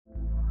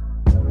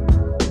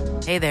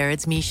Hey there,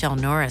 it's Michelle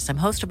Norris. I'm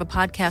host of a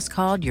podcast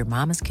called Your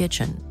Mama's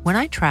Kitchen. When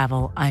I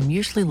travel, I'm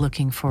usually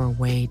looking for a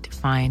way to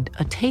find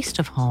a taste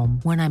of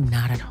home when I'm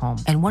not at home.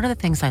 And one of the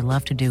things I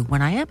love to do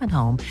when I am at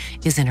home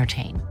is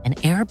entertain. And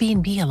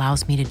Airbnb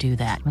allows me to do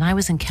that. When I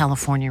was in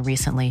California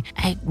recently,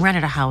 I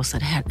rented a house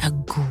that had a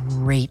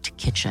great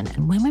kitchen.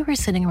 And when we were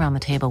sitting around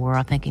the table, we were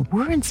all thinking,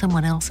 we're in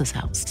someone else's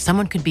house.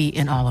 Someone could be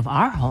in all of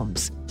our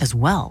homes as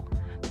well.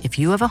 If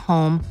you have a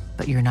home,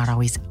 but you're not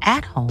always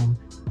at home,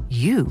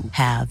 you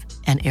have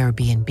an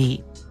Airbnb.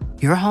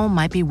 Your home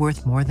might be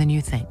worth more than you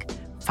think.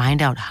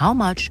 Find out how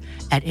much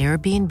at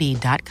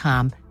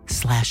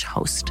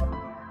airbnb.com/host.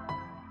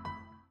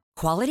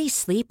 Quality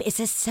sleep is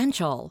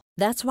essential.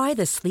 That's why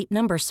the Sleep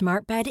Number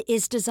Smart Bed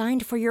is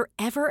designed for your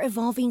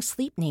ever-evolving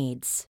sleep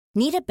needs.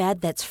 Need a bed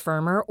that's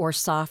firmer or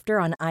softer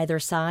on either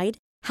side?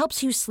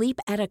 Helps you sleep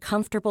at a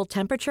comfortable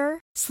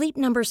temperature? Sleep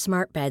Number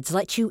Smart Beds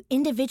let you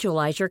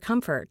individualize your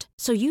comfort,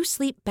 so you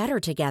sleep better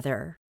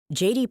together.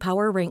 J.D.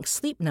 Power ranks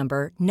Sleep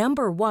Number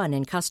number 1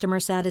 in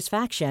customer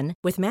satisfaction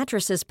with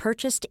mattresses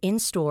purchased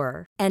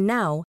in-store. And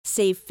now,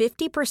 save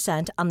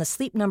 50% on the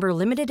Sleep Number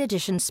Limited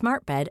Edition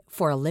Smart Bed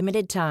for a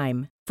limited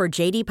time. For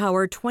J.D.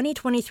 Power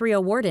 2023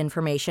 award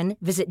information,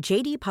 visit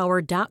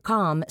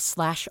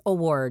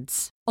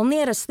jdpower.com/awards.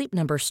 Only at a Sleep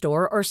Number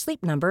store or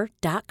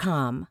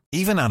sleepnumber.com.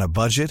 Even on a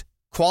budget,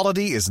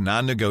 quality is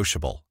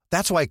non-negotiable.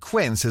 That's why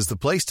Quince is the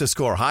place to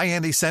score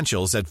high-end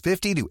essentials at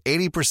 50 to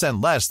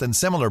 80% less than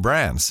similar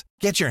brands.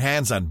 Get your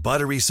hands on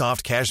buttery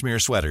soft cashmere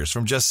sweaters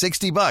from just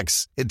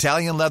 $60,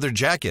 Italian leather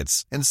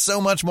jackets, and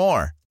so much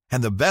more.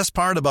 And the best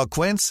part about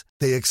Quince,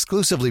 they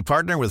exclusively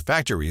partner with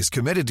factories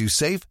committed to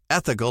safe,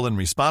 ethical, and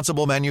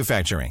responsible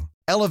manufacturing.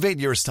 Elevate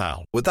your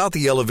style without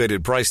the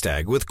elevated price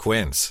tag with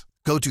Quince.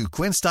 Go to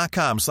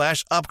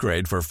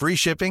quince.com/upgrade for free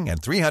shipping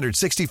and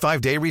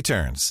 365-day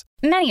returns.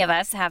 Many of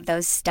us have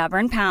those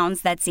stubborn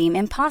pounds that seem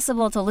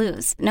impossible to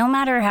lose, no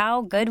matter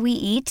how good we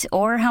eat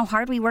or how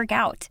hard we work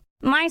out.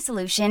 My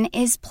solution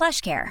is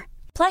PlushCare.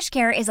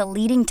 PlushCare is a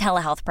leading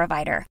telehealth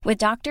provider with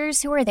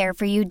doctors who are there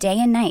for you day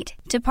and night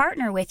to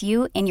partner with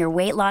you in your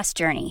weight loss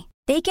journey.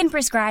 They can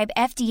prescribe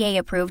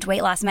FDA-approved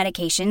weight loss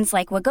medications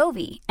like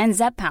Wegovy and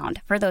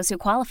Zepbound for those who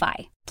qualify.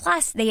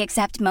 Plus, they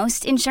accept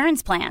most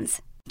insurance plans.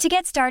 To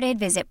get started,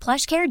 visit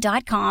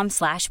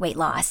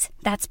plushcare.com/weightloss.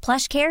 That's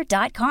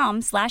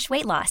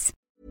plushcare.com/weightloss.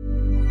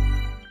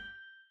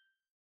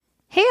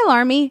 Hey,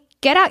 Alarmy!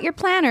 Get out your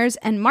planners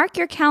and mark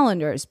your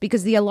calendars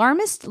because The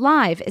Alarmist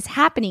Live is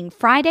happening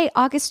Friday,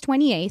 August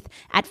 28th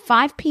at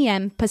 5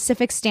 p.m.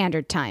 Pacific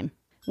Standard Time.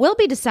 We'll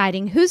be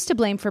deciding who's to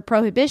blame for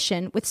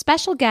prohibition with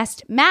special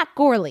guest Matt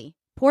Gorley.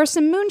 Pour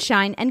some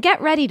moonshine and get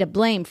ready to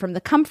blame from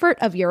the comfort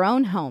of your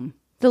own home.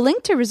 The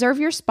link to reserve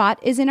your spot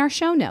is in our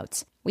show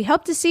notes. We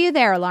hope to see you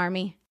there,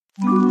 Alarmy.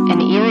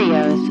 An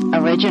Erios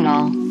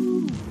original.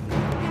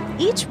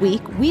 Each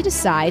week, we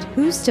decide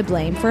who's to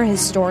blame for a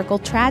historical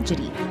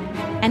tragedy.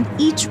 And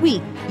each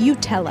week, you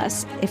tell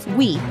us if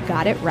we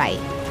got it right.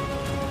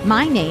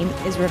 My name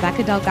is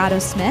Rebecca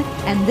Delgado-Smith,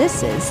 and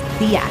this is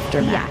The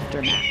Aftermath.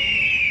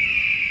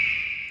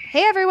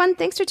 Hey, everyone.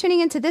 Thanks for tuning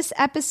into this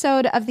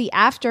episode of The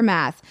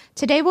Aftermath.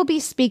 Today, we'll be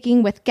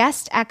speaking with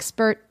guest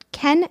expert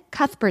Ken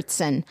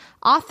Cuthbertson,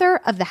 author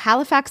of The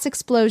Halifax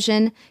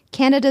Explosion,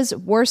 Canada's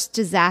Worst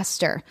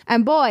Disaster.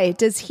 And boy,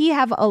 does he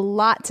have a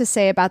lot to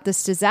say about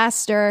this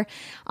disaster.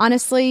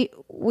 Honestly,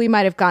 we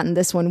might have gotten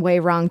this one way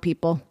wrong,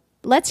 people.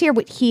 Let's hear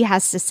what he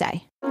has to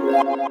say.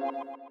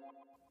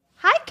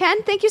 Hi,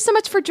 Ken. Thank you so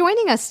much for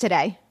joining us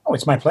today. Oh,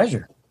 it's my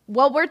pleasure.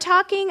 Well, we're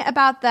talking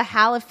about the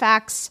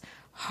Halifax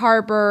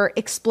Harbor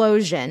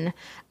explosion.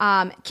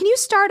 Can you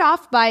start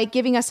off by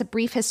giving us a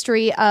brief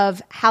history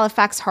of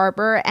Halifax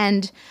Harbor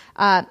and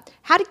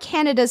how did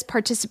Canada's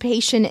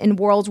participation in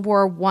World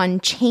War I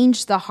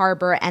change the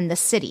harbor and the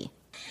city?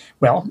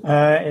 Well,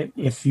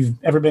 if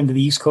you've ever been to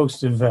the east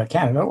coast of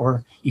Canada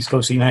or east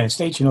coast of the United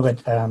States, you know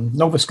that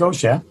Nova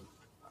Scotia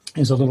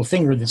is a little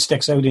finger that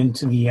sticks out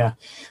into the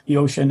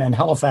ocean, and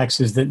Halifax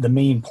is the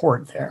main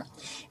port there.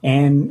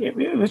 And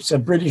it's a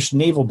British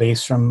naval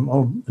base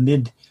from the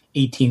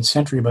mid-18th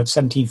century, about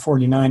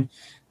 1749.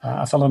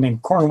 A fellow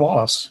named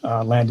Cornwallis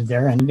landed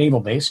there, and a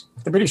naval base.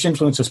 The British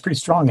influence was pretty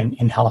strong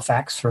in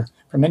Halifax for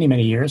many,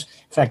 many years.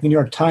 In fact, the New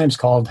York Times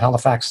called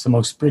Halifax the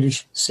most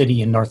British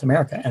city in North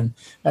America, and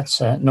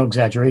that's no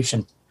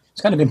exaggeration.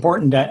 It's kind of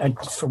important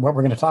for what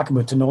we're going to talk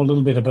about to know a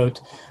little bit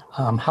about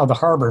how the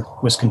harbor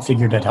was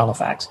configured at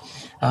Halifax.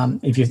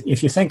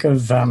 If you think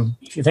of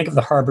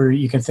the harbor,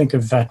 you can think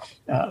of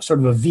sort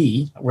of a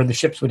V where the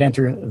ships would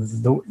enter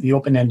the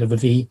open end of the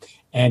V,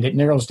 and it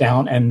narrows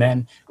down, and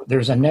then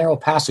there's a narrow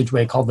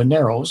passageway called the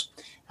Narrows,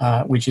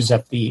 which is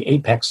at the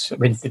apex,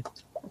 right at the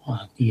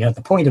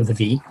point of the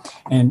V,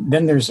 and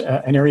then there's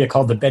an area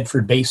called the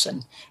Bedford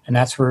Basin, and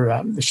that's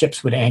where the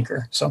ships would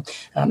anchor. So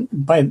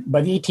by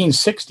the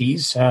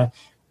 1860s,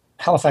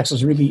 Halifax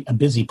was really a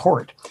busy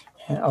port.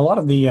 A lot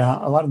of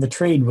the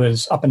trade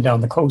was up and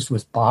down the coast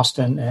with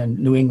Boston and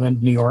New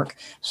England, New York.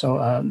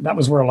 So that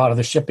was where a lot of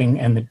the shipping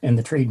and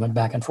the trade went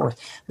back and forth.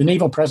 The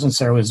naval presence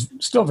there was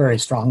still very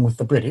strong with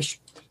the British,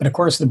 But of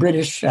course, the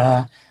British,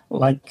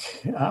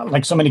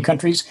 like so many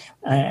countries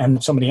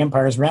and so many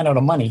empires, ran out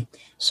of money.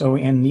 So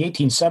in the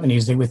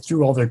 1870s, they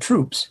withdrew all their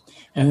troops.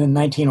 And in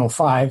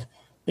 1905,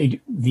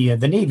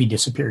 the Navy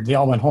disappeared. They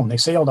all went home. They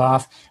sailed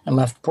off and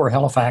left poor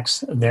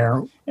Halifax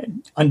there,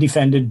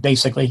 undefended,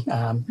 basically.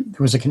 There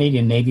was a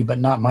Canadian Navy, but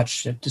not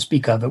much to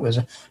speak of. It was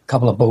a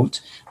couple of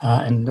boats,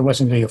 and there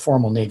wasn't really a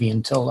formal Navy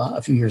until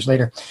a few years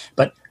later.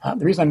 But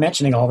the reason I'm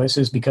mentioning all this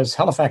is because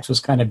Halifax was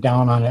kind of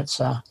down on its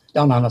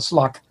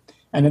luck,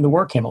 and then the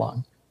war came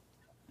along.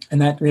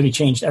 And that really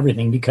changed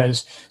everything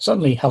because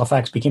suddenly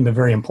Halifax became a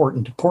very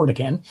important port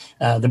again.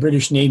 The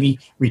British Navy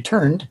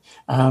returned,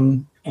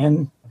 and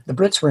the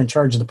Brits were in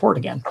charge of the port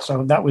again.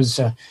 So that was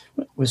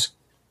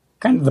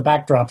kind of the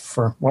backdrop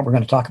for what we're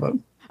going to talk about.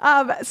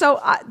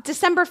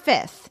 December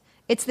 5th,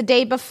 it's the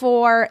day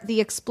before the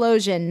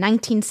explosion,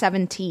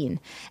 1917.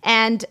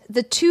 And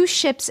the two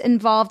ships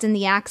involved in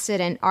the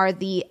accident are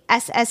the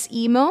SS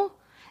Imo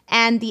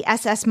and the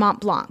SS Mont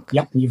Blanc.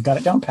 Yep, you've got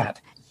it down pat.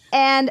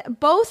 And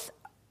both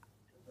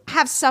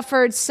have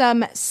suffered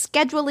some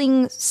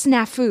scheduling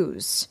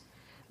snafus.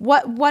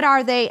 What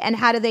are they, and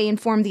how do they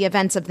inform the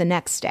events of the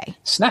next day?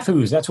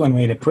 Snafus, that's one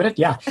way to put it,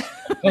 yeah.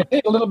 I'll tell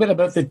you a little bit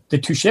about the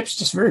two ships,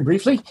 just very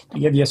briefly, to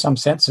give you some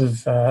sense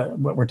of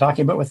what we're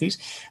talking about with these.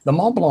 The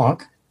Mont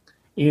Blanc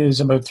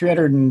is about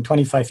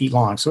 325 feet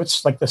long, so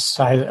it's like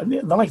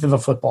the length of a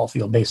football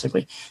field,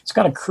 basically. It's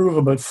got a crew of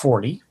about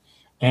 40,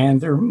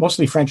 and they're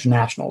mostly French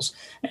nationals.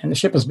 And the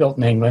ship was built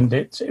in England.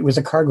 It was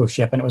a cargo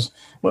ship, and it was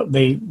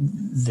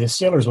the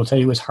sailors will tell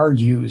you it was hard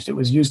used. It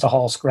was used to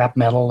haul scrap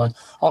metal and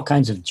all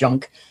kinds of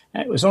junk.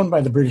 And it was owned by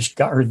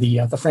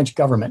the French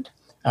government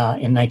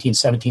in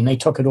 1917. They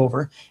took it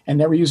over, and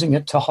they were using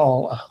it to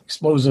haul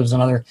explosives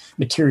and other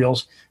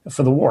materials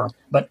for the war.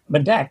 But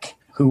Medak,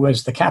 who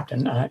was the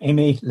captain,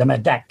 Aimé Le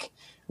Medak,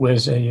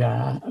 was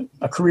a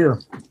career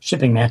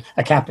shipping man,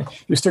 a captain.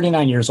 He was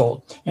 39 years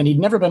old, and he'd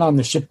never been on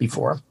the ship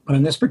before. But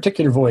on this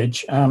particular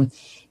voyage,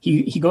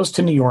 he goes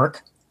to New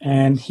York,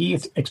 and he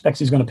expects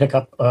he's going to pick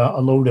up a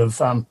load of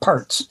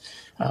parts,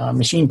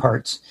 machine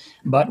parts.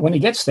 But when he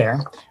gets there,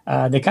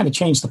 they kind of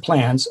change the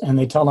plans, and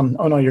they tell him,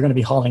 oh, no, you're going to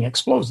be hauling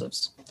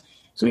explosives.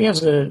 So he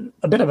has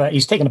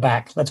he's taken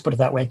aback, let's put it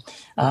that way.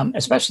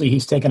 Especially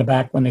he's taken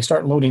aback when they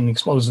start loading the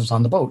explosives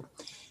on the boat.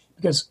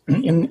 Because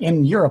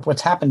in Europe,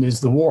 what's happened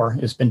is the war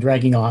has been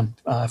dragging on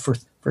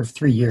for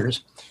 3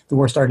 years. The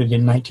war started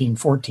in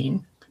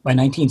 1914. By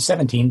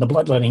 1917, the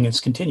bloodletting is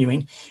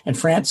continuing, and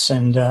France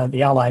and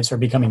the Allies are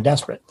becoming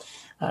desperate.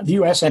 The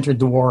U.S. entered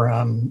the war,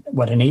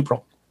 in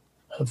April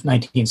of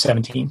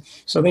 1917.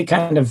 So they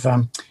kind of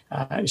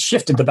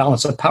shifted the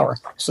balance of power.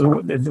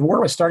 So the war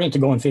was starting to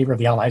go in favor of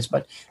the Allies,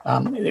 but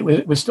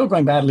it was still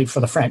going badly for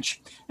the French.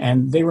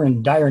 And they were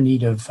in dire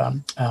need of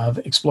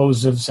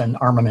explosives and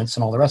armaments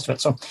and all the rest of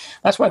it. So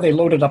that's why they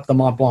loaded up the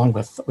Mont Blanc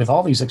with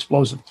all these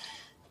explosives.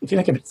 If you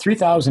think of it,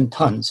 3,000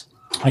 tons.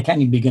 I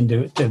can't even begin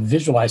to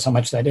visualize how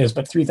much that is,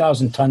 but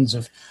 3,000 tons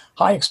of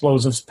high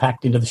explosives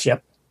packed into the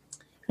ship.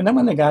 And then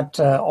when they got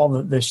all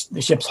the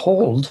ship's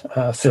hold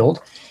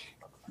filled,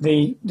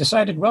 they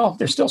decided, well,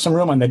 there's still some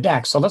room on the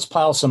deck, so let's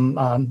pile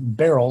some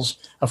barrels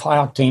of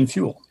high-octane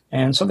fuel.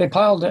 And so they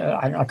piled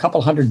a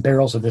couple hundred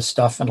barrels of this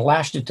stuff and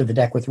lashed it to the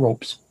deck with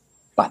ropes.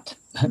 But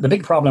the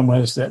big problem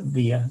was that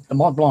the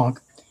Mont Blanc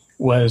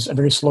was a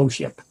very slow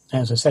ship.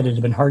 As I said, it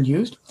had been hard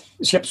used.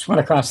 Ships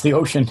went across the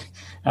ocean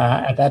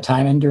at that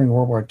time and during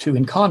World War II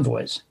in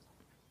convoys.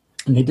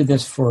 And they did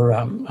this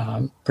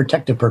for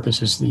protective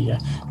purposes. The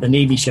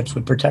Navy ships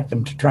would protect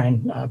them to try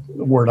and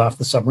ward off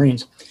the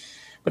submarines.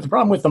 But the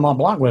problem with the Mont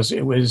Blanc was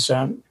it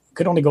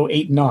could only go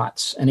 8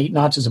 knots, and 8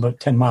 knots is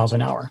about 10 miles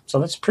an hour. So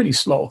that's pretty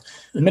slow.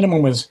 The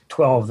minimum was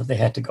 12 that they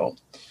had to go.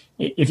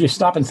 If you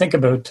stop and think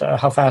about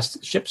how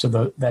fast ships of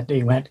that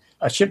day went,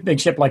 a big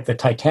ship like the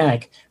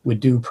Titanic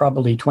would do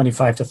probably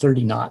 25 to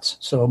 30 knots,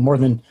 so more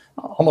than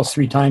almost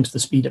 3 times the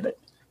speed of it.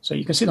 So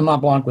you can see the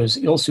Mont Blanc was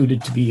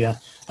ill-suited to be a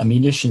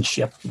munitions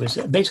ship. It was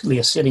basically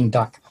a sitting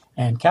duck,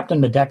 and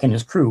Captain Medak and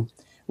his crew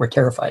were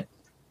terrified.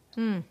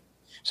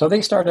 So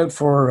they started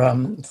for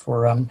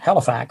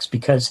Halifax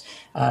because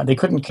they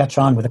couldn't catch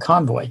on with a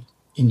convoy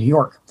in New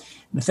York.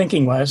 The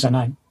thinking was, and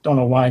I don't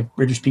know why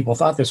British people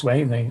thought this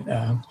way,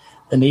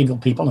 the naval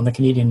people in the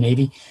Canadian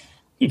Navy,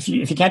 if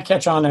you can't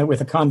catch on with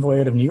a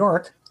convoy out of New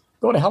York,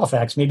 go to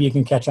Halifax. Maybe you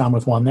can catch on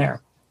with one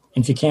there.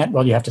 And if you can't,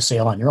 well, you have to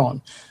sail on your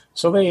own.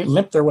 So they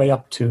limped their way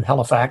up to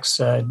Halifax,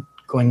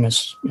 going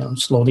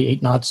slowly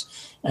 8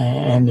 knots,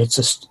 and it's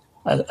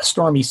a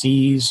stormy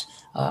seas,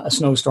 a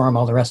snowstorm,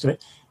 all the rest of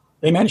it.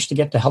 They managed to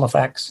get to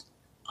Halifax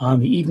on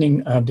the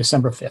evening of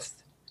December 5th.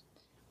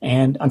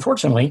 And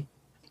unfortunately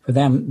for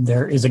them,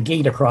 there is a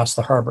gate across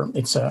the harbor.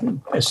 It's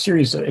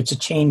it's a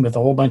chain with a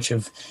whole bunch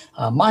of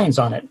mines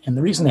on it. And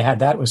the reason they had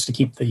that was to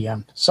keep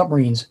the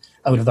submarines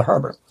out of the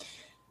harbor.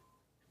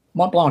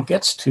 Mont Blanc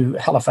gets to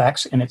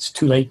Halifax, and it's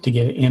too late to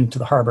get into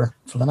the harbor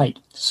for the night.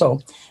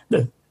 So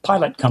the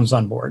pilot comes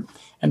on board.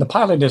 And the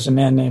pilot is a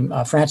man named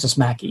Francis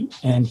Mackey,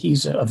 and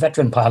he's a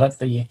veteran pilot,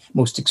 the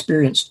most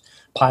experienced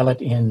pilot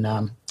in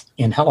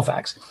in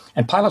Halifax.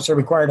 And pilots are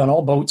required on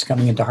all boats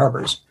coming into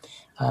harbors.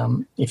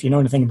 If you know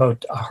anything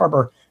about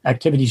harbor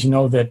activities, you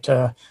know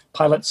that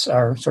pilots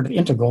are sort of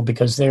integral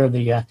because they're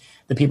the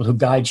people who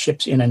guide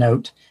ships in and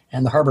out,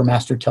 and the harbor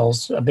master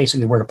tells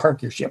basically where to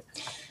park your ship.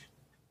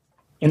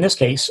 In this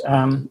case,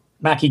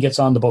 Mackie gets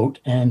on the boat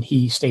and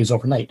he stays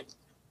overnight.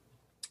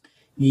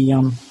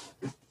 The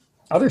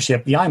other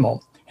ship, the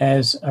IMO,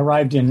 has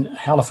arrived in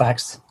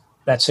Halifax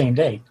that same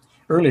day,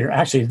 earlier,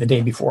 actually the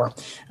day before,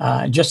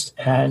 just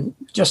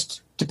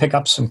to pick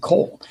up some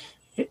coal.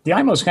 The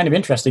IMO is kind of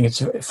interesting.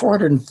 It's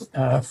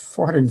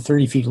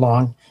 430 feet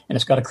long, and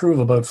it's got a crew of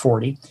about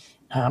 40,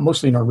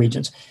 mostly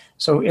Norwegians.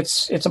 So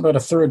it's about a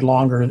third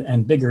longer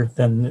and bigger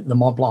than the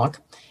Mont Blanc.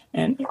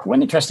 And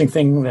one interesting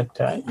thing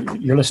that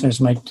your listeners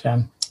might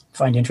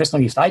find interesting,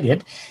 at least I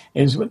did,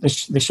 is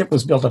the ship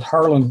was built at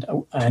Harland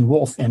and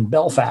Wolff in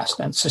Belfast,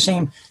 and it's the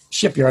same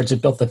shipyards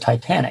that built the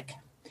Titanic.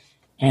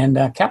 And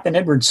Captain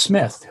Edward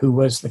Smith, who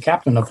was the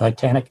captain of the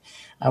Titanic,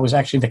 was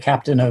actually the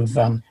captain of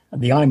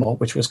the IMO,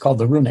 which was called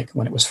the Runic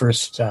when it was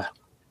first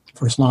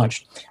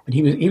launched. But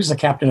he was the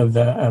captain of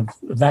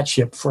that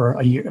ship for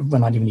a year,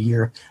 well, not even a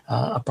year,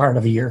 a part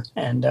of a year,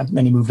 and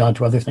then he moved on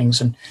to other things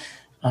and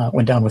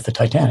went down with the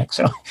Titanic.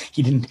 So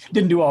he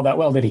didn't do all that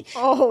well, did he?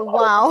 Oh,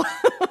 wow.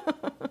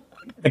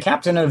 The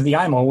captain of the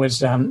IMO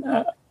was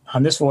on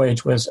this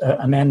voyage was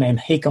a man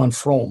named Hakon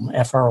From,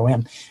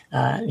 F-R-O-M.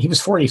 He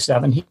was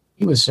 47.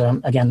 He was,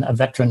 again, a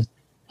veteran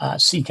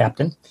sea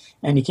captain,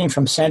 and he came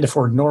from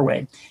Sandefjord,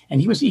 Norway,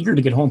 and he was eager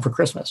to get home for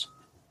Christmas.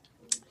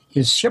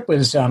 His ship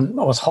was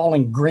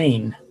hauling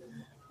grain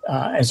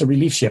as a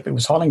relief ship. It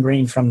was hauling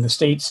grain from the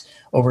States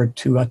over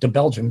to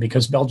Belgium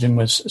because Belgium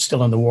was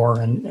still in the war,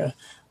 and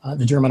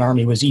the German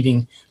army was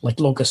eating like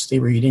locusts. They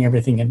were eating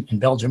everything in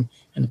Belgium,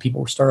 and the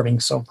people were starving,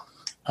 so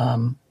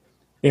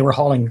they were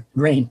hauling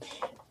grain.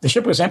 The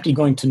ship was empty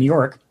going to New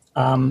York,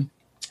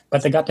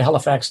 but they got to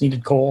Halifax,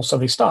 needed coal, so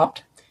they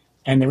stopped.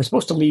 And they were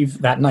supposed to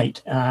leave that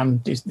night,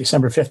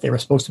 December 5th. They were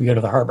supposed to be out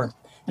of the harbor.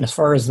 And as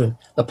far as the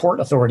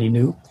port authority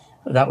knew,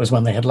 that was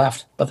when they had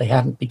left. But they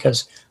hadn't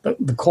because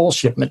the coal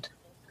shipment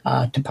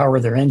to power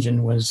their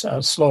engine was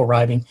slow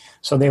arriving.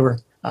 So they were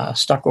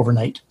stuck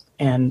overnight.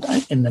 And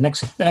in the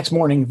next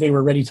morning, they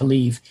were ready to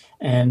leave.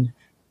 And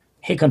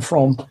Hakon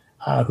From,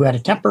 who had a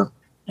temper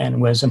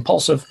and was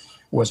impulsive,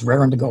 was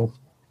raring to go.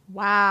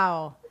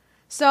 Wow.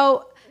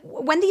 So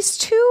when these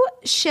two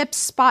ships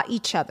spot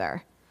each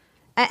other,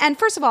 and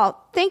first of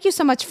all, thank you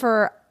so much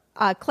for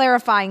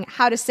clarifying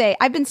how to say.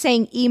 I've been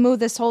saying emu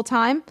this whole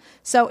time,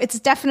 so it's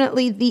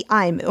definitely the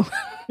IMU.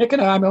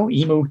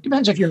 Emu.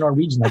 Depends if you're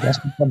Norwegian, I guess.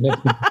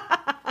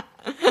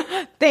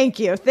 Thank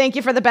you. Thank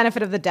you for the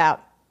benefit of the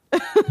doubt.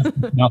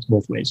 Not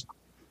both ways.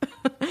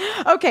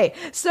 Okay,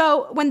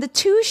 so when the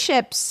two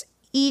ships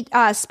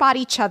spot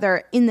each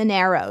other in the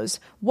Narrows,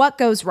 what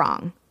goes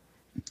wrong?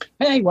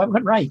 Hey, what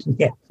went right?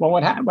 Yeah. Well,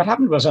 what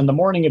happened was on the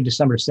morning of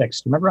December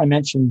 6th, remember I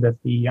mentioned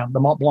that the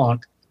Mont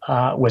Blanc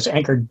was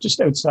anchored just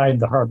outside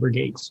the harbor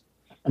gates.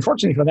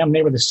 Unfortunately for them,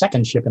 they were the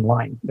second ship in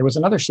line. There was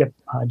another ship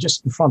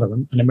just in front of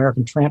them, an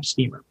American tramp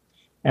steamer.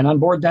 And on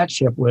board that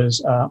ship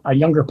was a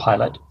younger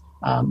pilot,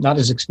 not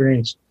as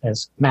experienced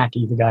as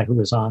Mackie, the guy who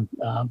was on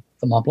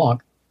the Mont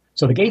Blanc.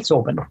 So the gates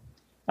opened.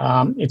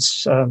 I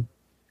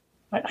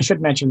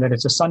should mention that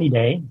it's a sunny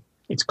day.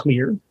 It's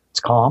clear.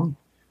 It's calm.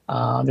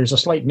 There's a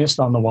slight mist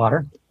on the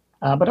water,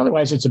 but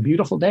otherwise it's a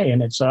beautiful day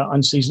and it's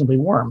unseasonably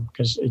warm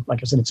because, like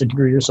I said, it's a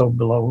degree or so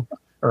below,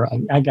 or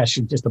I guess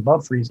just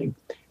above freezing.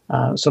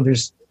 So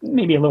there's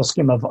maybe a little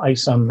skim of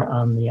ice on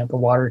the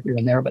water here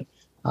and there, but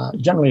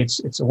generally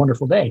it's a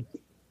wonderful day.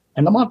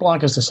 And the Mont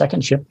Blanc is the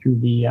second ship through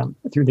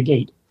the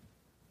gate.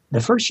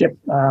 The first ship,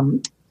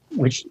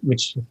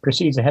 which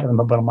proceeds ahead of them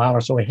about a mile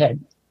or so ahead,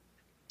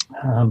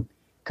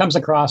 comes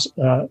across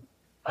a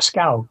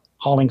scow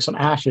hauling some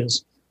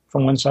ashes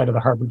from one side of the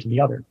harbor to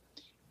the other.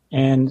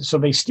 And so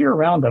they steer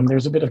around them.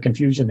 There's a bit of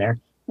confusion there.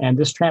 And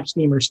this tramp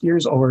steamer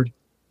steers over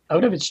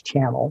out of its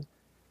channel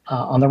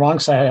on the wrong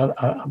side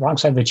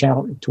of the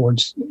channel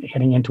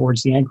heading in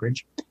towards the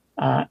anchorage.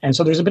 And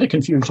so there's a bit of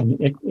confusion.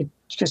 It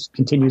just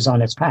continues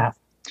on its path.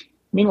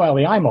 Meanwhile,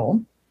 the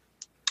IMO,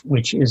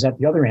 which is at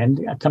the other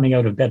end, coming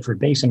out of Bedford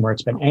Basin where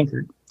it's been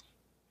anchored,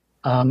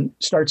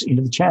 starts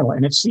into the channel.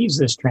 And it sees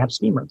this tramp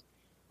steamer.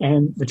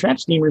 And the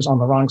tramp steamer is on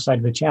the wrong side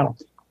of the channel.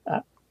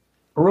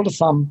 A rule of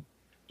thumb,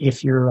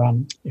 if you're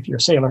a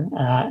sailor,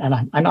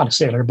 and I'm not a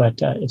sailor,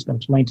 but it's been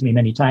explained to me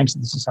many times that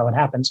this is how it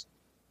happens.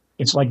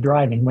 It's like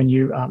driving. When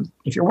you,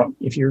 if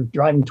you're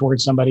driving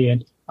towards somebody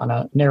on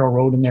a narrow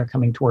road and they're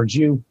coming towards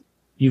you,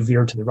 you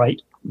veer to the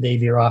right, they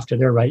veer off to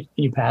their right,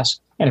 and you pass,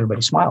 and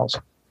everybody smiles,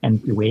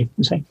 and you wave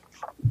and say,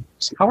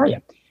 "How are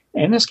you?"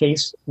 In this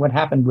case, what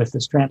happened with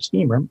this tramp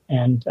steamer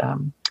and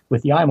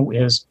with the IMO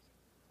is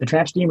the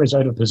tramp steamer is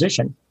out of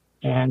position,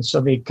 and so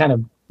they kind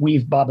of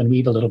bob and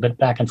weave a little bit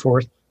back and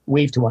forth,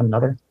 wave to one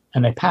another,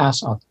 and they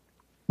pass on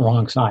the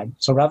wrong side.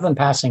 So rather than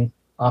passing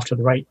off to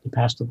the right, they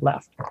pass to the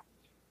left.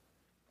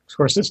 Of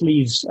course, this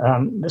leaves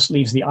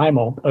the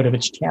IMO out of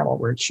its channel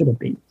where it should have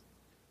been.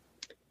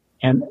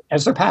 And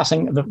as they're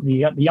passing,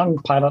 the young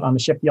pilot on the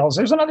ship yells,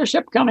 "There's another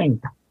ship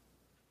coming!"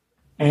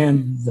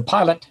 And the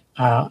pilot,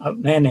 a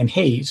man named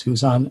Hayes,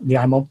 who's on the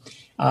IMO,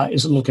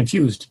 is a little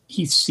confused.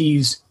 He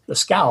sees the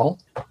scow,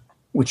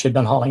 which had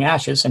been hauling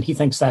ashes, and he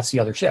thinks that's the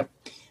other ship.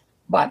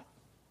 But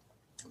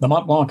the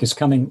Mont Blanc is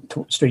coming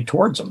straight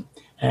towards them,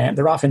 and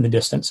they're off in the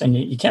distance, and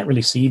you can't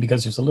really see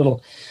because there's a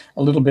little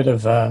bit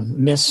of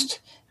mist,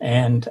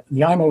 and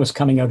the IMO is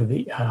coming out of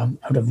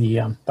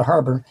the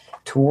harbor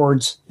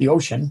towards the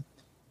ocean.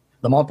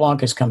 The Mont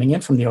Blanc is coming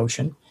in from the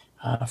ocean,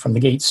 from the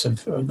gates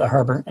of the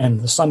harbor, and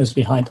the sun is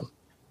behind them.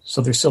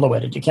 So they're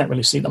silhouetted. You can't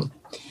really see them.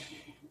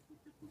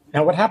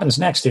 Now, what happens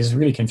next is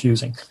really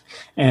confusing.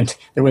 And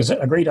there was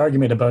a great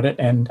argument about it,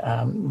 and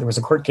there was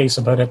a court case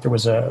about it. There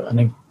was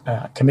a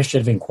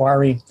commission of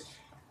inquiry.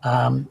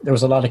 There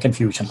was a lot of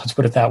confusion, let's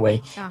put it that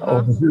way,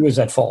 over who is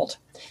at fault.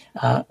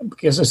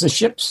 Because as the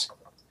ships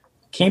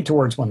came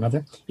towards one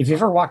another, if you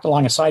ever walked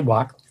along a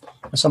sidewalk,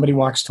 and somebody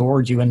walks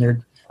towards you and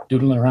they're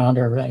doodling around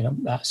or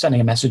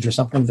sending a message or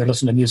something, they're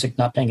listening to music,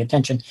 not paying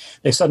attention,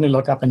 they suddenly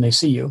look up and they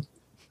see you.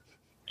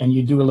 And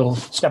you do a little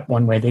step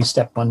one way, they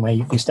step one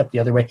way, you step the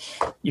other way.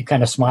 You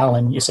kind of smile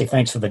and you say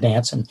thanks for the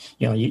dance, and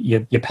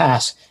you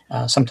pass,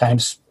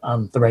 sometimes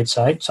on the right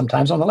side,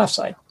 sometimes on the left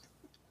side.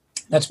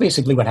 That's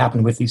basically what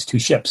happened with these two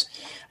ships.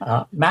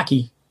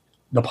 Mackie,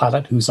 the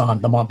pilot who's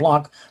on the Mont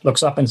Blanc,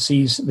 looks up and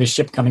sees this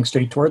ship coming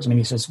straight towards him, and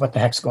he says, "What the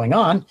heck's going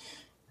on?"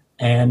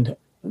 And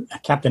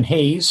Captain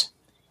Hayes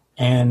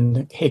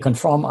and Hakon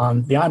Fromm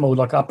on the IMO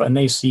look up and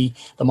they see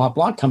the Mont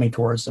Blanc coming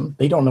towards them.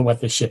 They don't know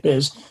what this ship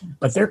is,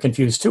 but they're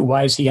confused too.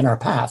 Why is he in our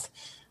path?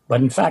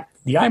 But in fact,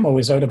 the IMO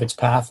is out of its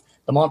path.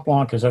 The Mont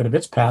Blanc is out of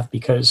its path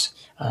because,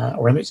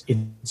 or it's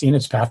in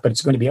its path, but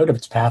it's going to be out of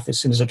its path as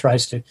soon as it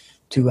tries to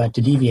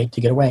deviate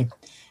to get away.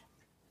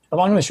 The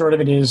long and the short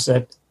of it is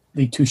that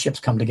the two ships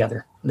come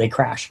together. They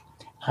crash.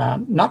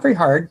 Not very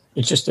hard.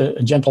 It's just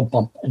a gentle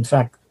bump. In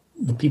fact,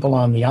 the people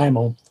on the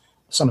IMO,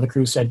 some of the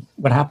crew said,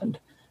 "What happened?"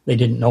 They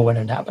didn't know what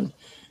had happened.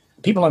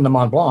 People on the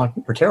Mont Blanc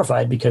were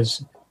terrified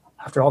because,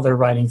 after all, they're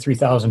riding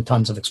 3,000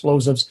 tons of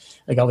explosives.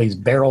 They got all these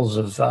barrels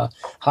of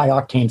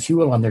high-octane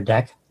fuel on their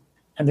deck,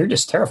 and they're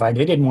just terrified.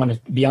 They didn't want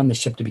to be on the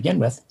ship to begin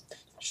with.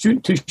 Two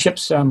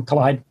ships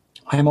collide.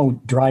 IMO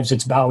drives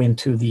its bow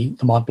into the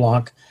Mont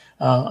Blanc,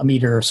 a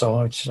meter or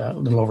so, which is a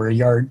little over a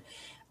yard.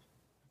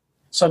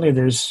 Suddenly,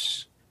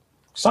 there's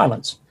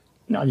silence.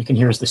 You can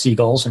hear the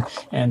seagulls,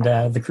 and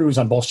the crews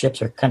on both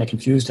ships are kind of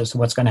confused as to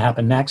what's going to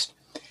happen next.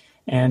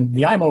 And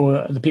the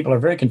IMO, the people are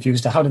very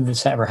confused. How did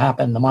this ever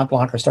happen? The Mont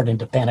Blanc are starting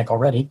to panic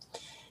already.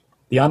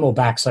 The IMO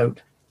backs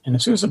out. And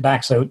as soon as it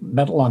backs out,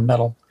 metal on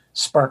metal,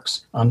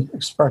 sparks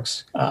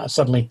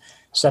suddenly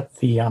set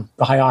the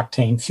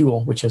high-octane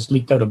fuel, which has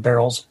leaked out of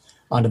barrels,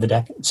 onto the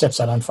deck. It sets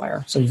that on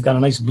fire. So you've got a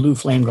nice blue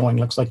flame going.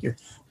 Looks like your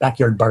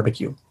backyard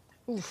barbecue.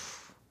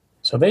 Oof.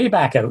 So they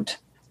back out.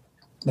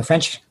 The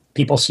French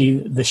people see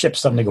the ship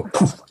suddenly go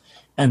poof,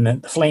 and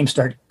the flames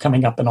start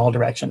coming up in all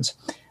directions.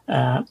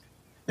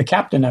 The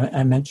captain,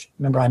 I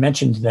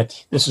mentioned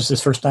that this is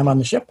his first time on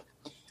the ship.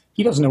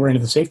 He doesn't know where any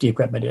of the safety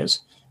equipment is,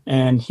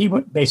 and he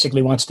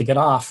basically wants to get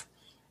off.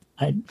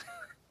 And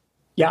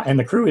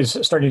the crew is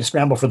starting to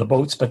scramble for the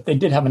boats, but they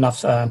did have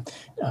enough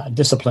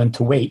discipline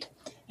to wait.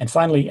 And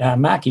finally,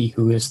 Mackie,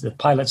 who is the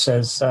pilot,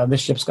 says,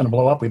 "This ship's going to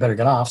blow up. We better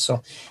get off."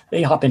 So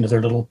they hop into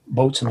their little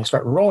boats and they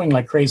start rowing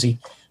like crazy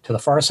to the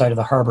far side of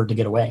the harbor to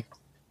get away.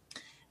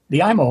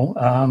 The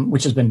IMO,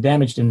 which has been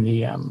damaged in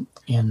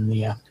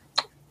the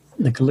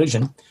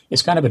collision,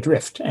 is kind of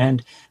adrift,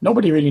 and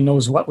nobody really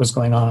knows what was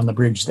going on the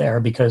bridge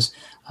there because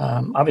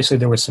obviously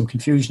there was some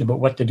confusion about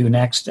what to do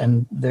next,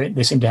 and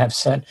they seem to have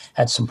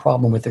had some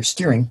problem with their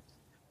steering.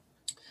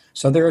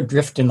 So they're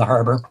adrift in the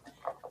harbor.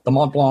 The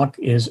Mont Blanc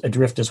is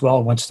adrift as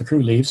well once the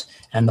crew leaves,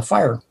 and the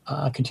fire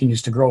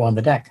continues to grow on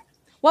the deck.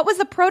 What was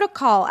the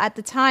protocol at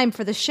the time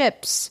for the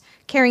ships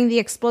carrying the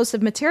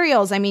explosive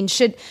materials? I mean,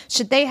 should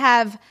they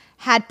have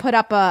had put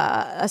up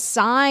a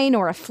sign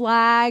or a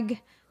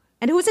flag?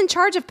 And who's in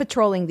charge of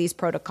patrolling these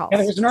protocols? Yeah,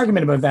 there's an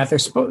argument about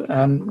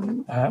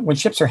that. When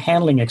ships are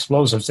handling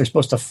explosives, they're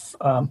supposed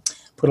to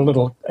put a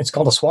little, it's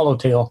called a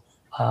swallowtail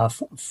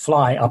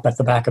fly up at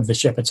the back of the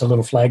ship. It's a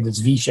little flag that's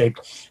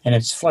V-shaped, and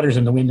it flutters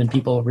in the wind, and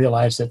people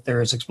realize that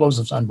there is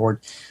explosives on board.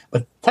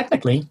 But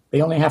technically,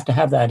 they only have to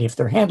have that if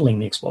they're handling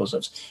the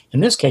explosives. In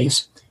this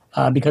case,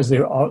 because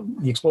the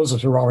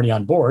explosives were already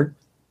on board,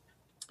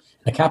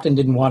 the captain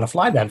didn't want to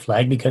fly that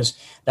flag because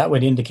that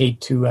would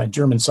indicate to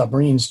German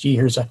submarines, gee,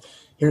 here's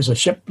a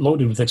ship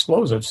loaded with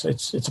explosives.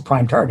 It's a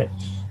prime target.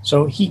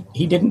 So he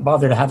didn't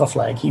bother to have a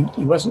flag.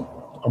 He wasn't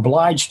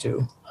obliged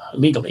to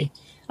legally.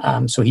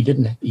 So he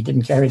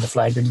didn't carry the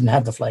flag or didn't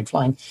have the flag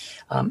flying.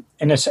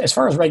 And as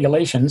far as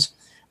regulations,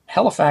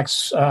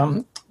 Halifax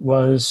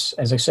was,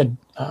 as I said,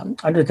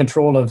 under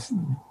control of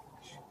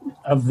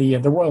the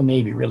Royal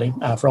Navy, really,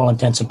 for all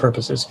intents and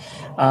purposes.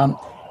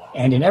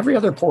 And in every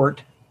other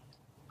port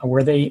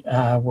where they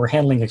were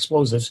handling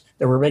explosives,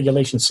 there were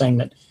regulations saying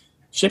that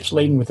ships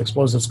laden with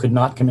explosives could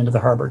not come into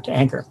the harbor to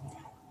anchor.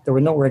 there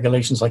were no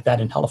regulations like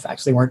that in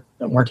Halifax. They weren't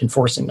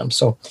enforcing them.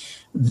 So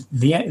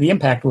the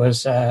impact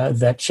was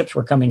that ships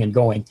were coming and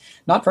going.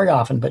 Not very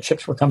often, but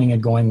ships were coming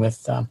and going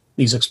with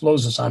these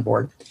explosives on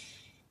board.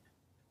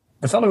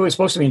 The fellow who was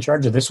supposed to be in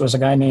charge of this was a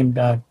guy named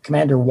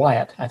Commander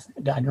Wyatt. I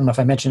don't know if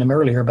I mentioned him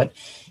earlier, but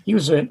he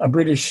was a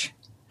British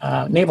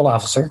naval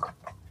officer,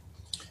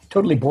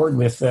 totally bored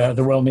with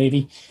the Royal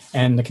Navy.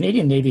 And the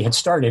Canadian Navy had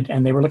started,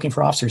 and they were looking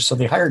for officers, so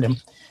they hired him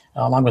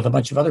along with a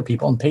bunch of other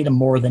people and paid him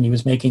more than he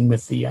was making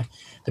with the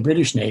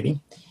British Navy.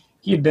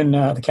 He had been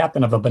the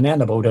captain of a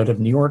banana boat out of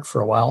New York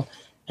for a while,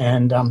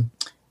 and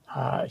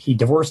he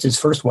divorced his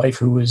first wife,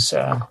 who was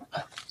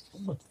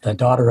the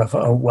daughter of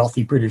a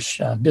wealthy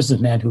British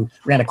businessman who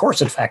ran a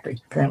corset factory.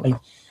 Apparently,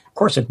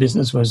 corset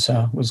business was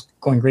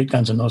going great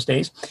guns in those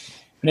days.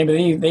 But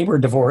anyway, they were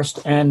divorced,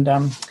 and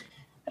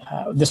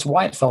this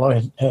Wyatt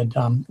fellow had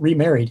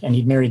remarried, and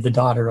he'd married the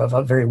daughter of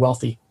a very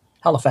wealthy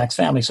Halifax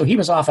family. So he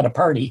was off at a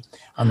party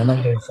on the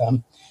night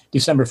of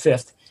December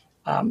 5th,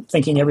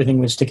 thinking everything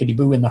was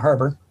tickety-boo in the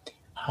harbor.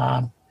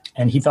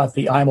 And he thought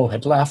the IMO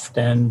had left,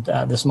 and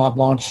this Mont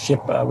Blanc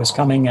ship was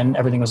coming, and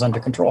everything was under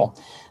control.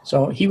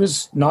 So he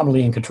was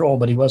nominally in control,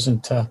 but he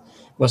wasn't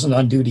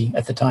on duty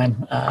at the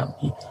time.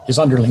 His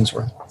underlings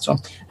were. So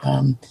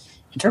in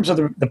terms of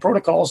the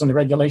protocols and the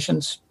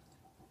regulations,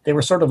 they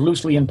were sort of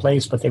loosely in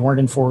place, but they weren't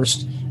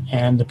enforced.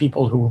 And the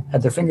people who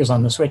had their fingers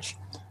on the switch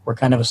were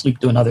kind of asleep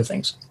doing other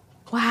things.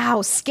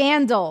 Wow,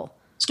 scandal.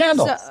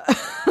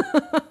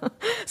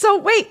 So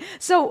wait,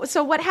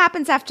 so what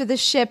happens after the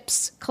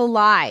ships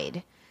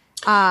collide?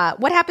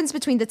 What happens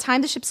between the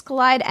time the ships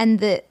collide and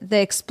the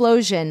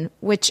explosion,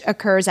 which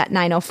occurs at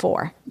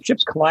 9:04?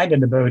 Ships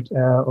collided about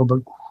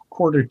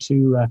quarter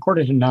to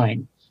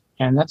 9,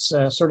 and that's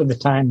sort of the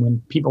time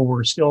when people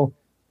were still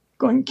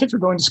going. Kids were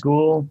going to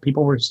school.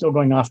 People were still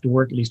going off to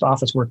work. At least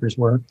office workers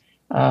were.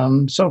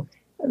 So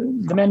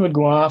the men would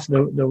go off.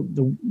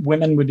 The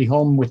women would be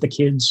home with the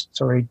kids.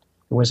 Sorry,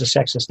 there was a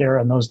sexist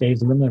era in those days.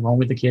 The women were home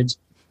with the kids,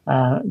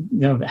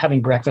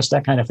 having breakfast,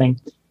 that kind of thing.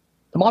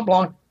 The Mont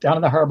Blanc down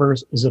in the harbor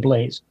is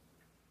ablaze.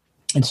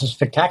 It's a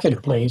spectacular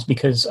blaze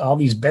because all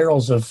these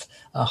barrels of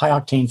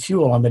high-octane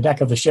fuel on the deck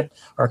of the ship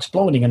are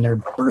exploding, and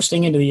they're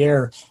bursting into the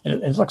air.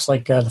 And it looks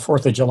like the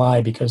 4th of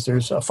July because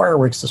there's a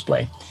fireworks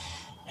display.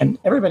 And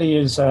everybody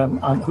who's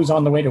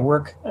on the way to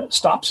work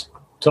stops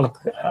to look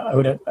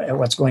out at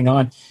what's going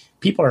on.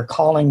 People are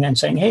calling and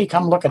saying, hey,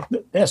 come look at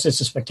this. It's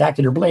a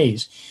spectacular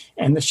blaze.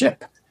 And the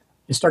ship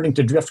is starting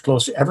to drift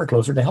ever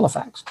closer to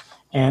Halifax.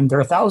 And there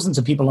are thousands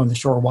of people on the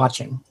shore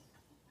watching.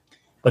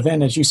 But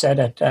then, as you said,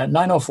 at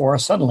 9:04,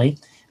 suddenly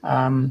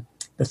the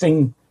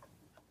thing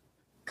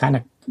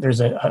there's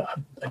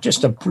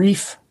just a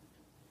brief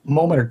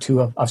moment or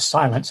two of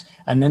silence.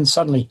 And then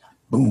suddenly,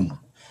 boom,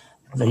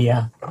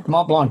 the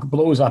Mont Blanc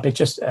blows up.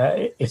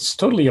 It's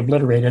totally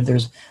obliterated.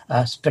 There's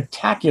a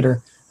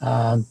spectacular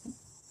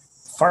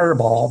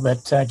fireball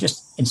that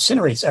just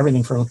incinerates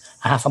everything for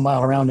half a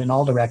mile around in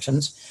all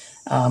directions.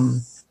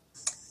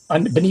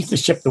 Beneath the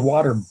ship, the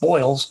water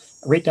boils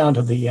right down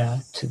to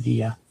the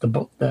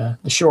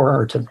shore,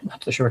 or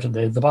not the shore, to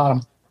the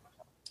bottom.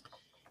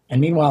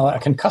 And meanwhile, a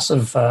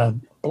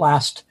concussive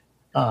blast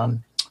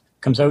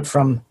comes out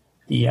from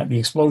the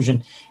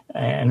explosion,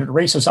 and it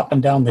races up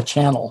and down the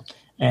channel.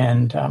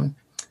 And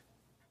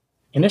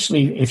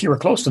initially, if you were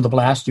close to the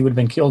blast, you would have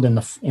been killed in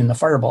the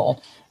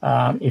fireball.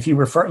 If you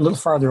were a little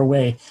farther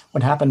away,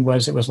 what happened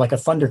was it was like a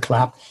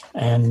thunderclap.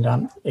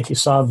 And if you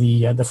saw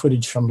the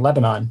footage from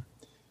Lebanon,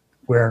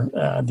 where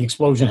the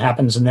explosion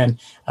happens, and then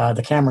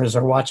the cameras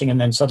are watching, and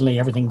then suddenly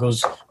everything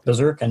goes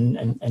berserk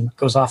and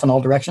goes off in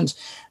all directions.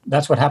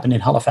 That's what happened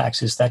in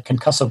Halifax, is that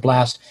concussive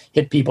blast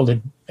hit people.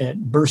 It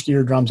burst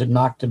eardrums. It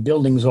knocked the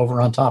buildings over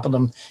on top of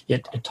them.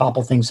 It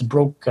toppled things. It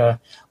broke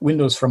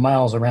windows for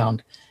miles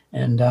around.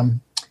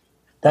 And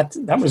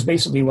that was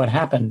basically what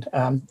happened.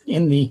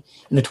 In the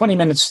 20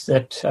 minutes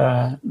that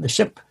the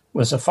ship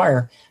was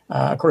afire,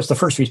 of course, the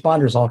first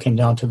responders all came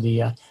down to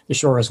the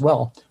shore as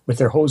well with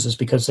their hoses,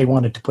 because they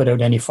wanted to put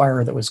out any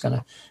fire that was going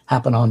to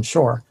happen on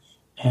shore.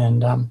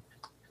 And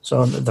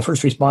so the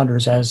first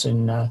responders, as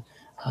in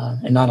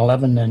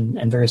 9/11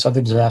 and various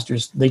other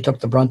disasters, they took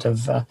the brunt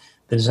of the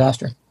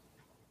disaster.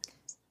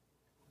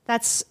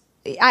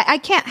 I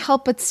can't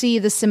help but see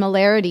the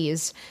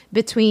similarities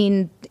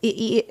between,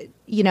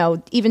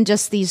 even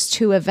just these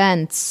two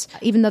events,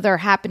 even though they're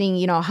happening,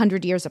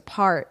 100 years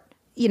apart.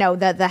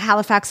 The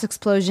Halifax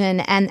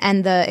explosion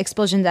and the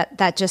explosion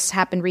that just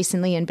happened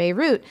recently in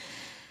Beirut.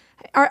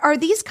 Are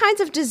these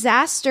kinds of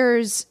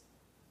disasters,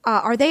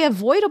 are they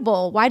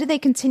avoidable? Why do they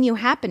continue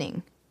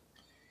happening?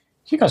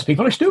 Because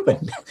people are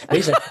stupid,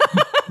 basically.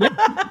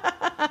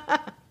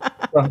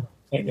 Well,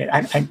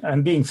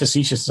 I'm being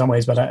facetious in some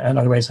ways, but in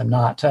other ways I'm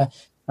not.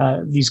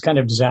 These kind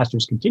of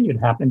disasters continue to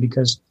happen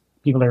because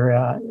people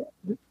are...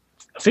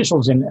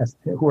 officials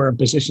who are in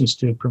positions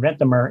to prevent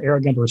them are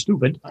arrogant or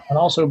stupid, and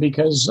also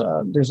because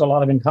there's a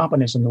lot of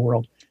incompetence in the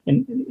world.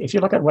 And if you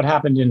look at what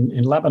happened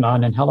in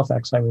Lebanon and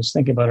Halifax, I was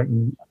thinking about it.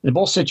 And in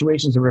both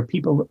situations, there were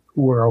people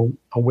who were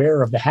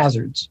aware of the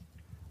hazards,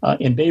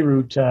 In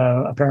Beirut,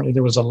 apparently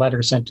there was a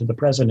letter sent to the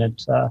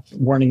president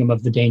warning him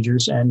of the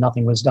dangers, and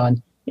nothing was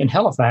done. In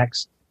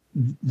Halifax,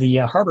 the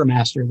harbor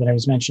master that I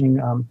was mentioning,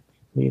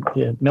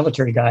 the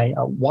military guy,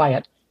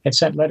 Wyatt, had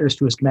sent letters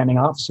to his commanding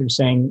officers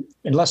saying,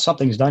 unless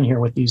something's done here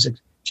with these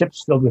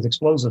ships filled with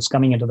explosives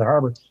coming into the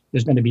harbor,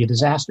 there's going to be a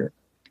disaster.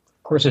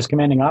 Of course, his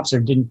commanding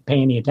officer didn't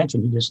pay any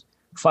attention. He just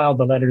filed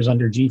the letters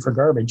under G for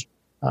garbage,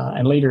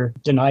 and later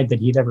denied that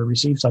he'd ever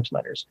received such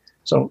letters.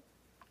 So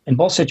in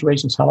both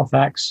situations,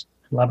 Halifax,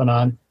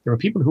 Lebanon, there were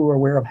people who were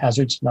aware of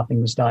hazards.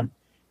 Nothing was done.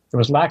 There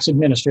was lax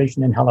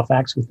administration in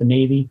Halifax with the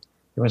Navy.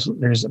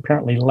 There's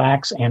apparently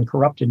lax and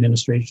corrupt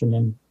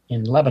administration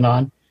in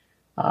Lebanon.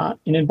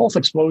 And in both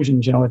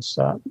explosions, it's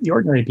the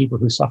ordinary people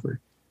who suffered.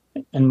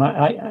 In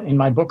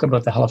my book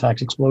about the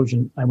Halifax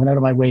explosion, I went out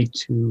of my way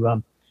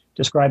to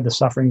describe the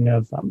suffering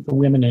of the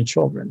women and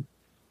children,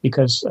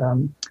 because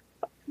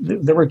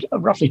there were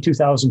roughly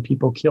 2,000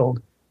 people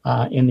killed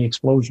in the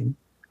explosion,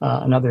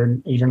 another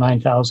 8,000 or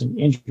 9,000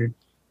 injured.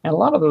 And a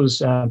lot of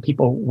those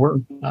people were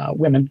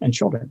women and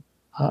children.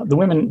 The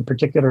women in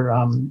particular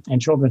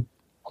and children,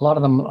 a lot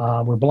of them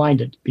were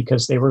blinded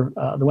because they were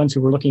the ones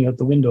who were looking out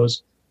the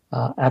windows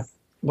at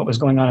what was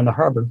going on in the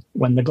harbor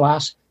when the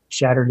glass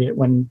shattered,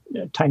 when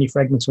tiny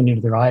fragments went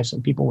into their eyes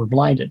and people were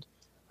blinded.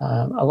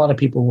 A lot of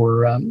people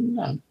were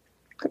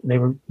they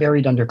were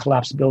buried under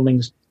collapsed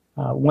buildings.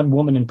 One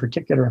woman in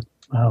particular,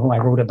 who I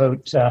wrote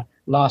about,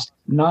 lost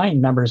 9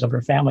 members of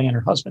her family and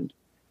her husband.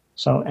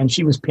 And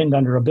she was pinned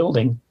under a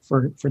building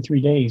for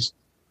 3 days,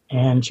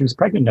 and she was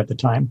pregnant at the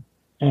time.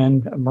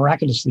 And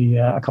miraculously,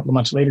 a couple of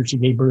months later, she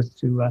gave birth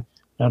to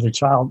another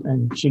child,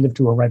 and she lived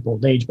to a ripe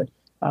old age. But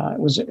it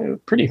was a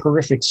pretty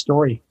horrific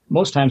story.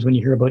 Most times when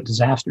you hear about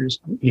disasters,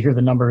 you hear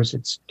the numbers,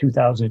 it's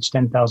 2,000, it's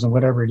 10,000,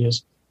 whatever it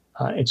is.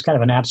 It's kind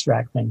of an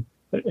abstract thing.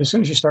 But as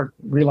soon as you start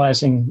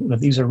realizing that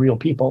these are real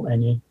people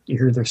and you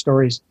hear their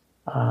stories,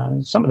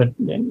 some of it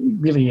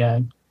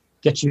really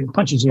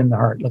punches you in the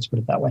heart. Let's put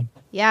it that way.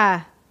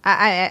 Yeah,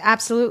 I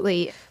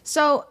absolutely.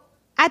 So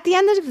at the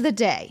end of the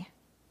day,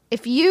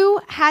 if you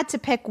had to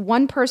pick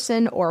one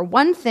person or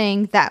one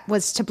thing that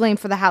was to blame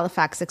for the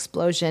Halifax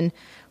explosion,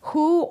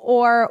 who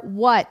or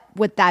what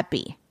would that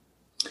be?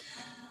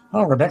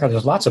 Oh, Rebecca,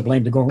 there's lots of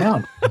blame to go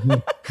around.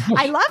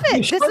 I love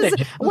it.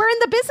 We're in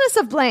the business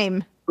of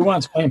blame. Who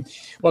wants blame?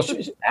 Well,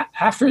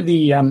 after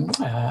the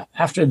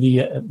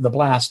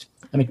blast,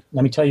 let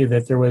me tell you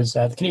that there was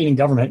the Canadian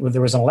government.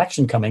 There was an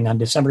election coming on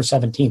December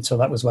 17th, so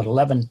that was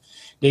 11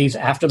 days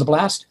after the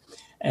blast.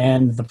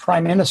 And the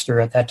prime minister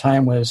at that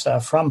time was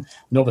from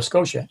Nova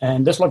Scotia,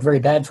 and this looked very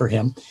bad for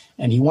him.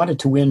 And he wanted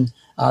to win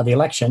the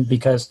election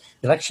because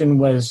the election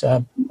was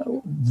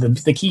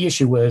the key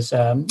issue was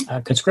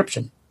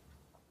conscription.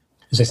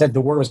 As I said,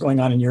 the war was going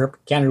on in Europe.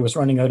 Canada was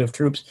running out of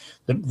troops.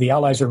 The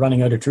Allies were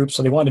running out of troops,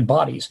 so they wanted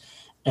bodies.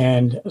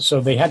 And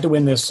so they had to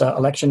win this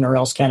election, or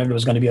else Canada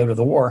was going to be out of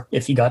the war.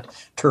 If he got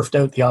turfed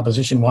out, the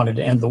opposition wanted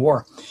to end the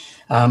war.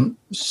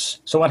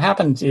 So what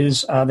happened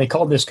is they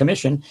called this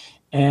commission.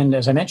 And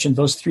as I mentioned,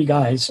 those 3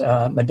 guys,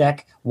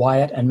 Madec,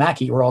 Wyatt, and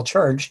Mackey, were all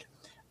charged.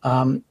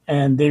 And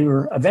they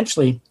were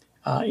eventually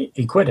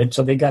acquitted.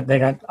 So they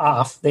got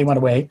off. They went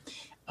away.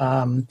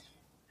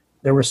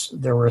 There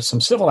were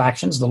some civil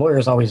actions. The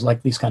lawyers always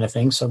liked these kind of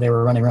things, so they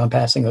were running around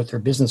passing out their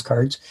business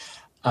cards.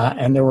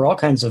 And there were all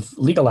kinds of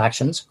legal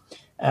actions.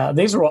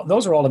 Those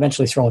are all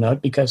eventually thrown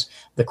out because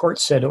the court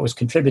said it was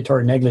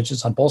contributory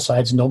negligence on both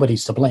sides.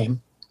 Nobody's to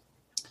blame.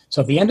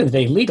 So at the end of the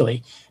day,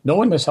 legally, no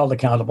one was held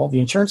accountable. The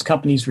insurance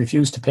companies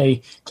refused to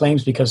pay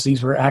claims because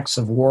these were acts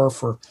of war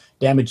for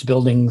damaged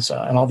buildings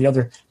and all the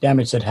other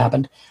damage that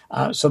happened.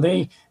 So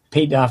they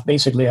paid off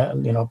basically,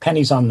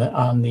 pennies on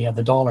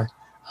the dollar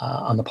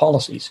on the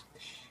policies.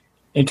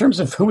 In terms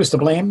of who is to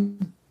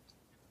blame,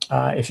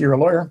 if you're a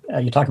lawyer,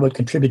 you talk about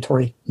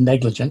contributory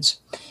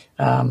negligence.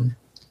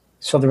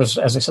 So there was,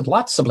 as I said,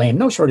 lots of blame,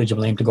 no shortage of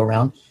blame to go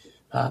around.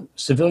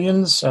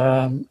 Civilians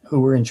who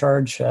were in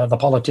charge, the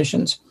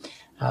politicians,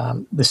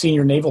 the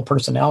senior naval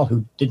personnel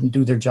who didn't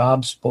do their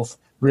jobs, both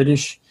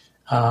British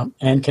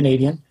and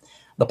Canadian,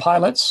 the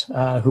pilots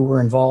who were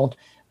involved,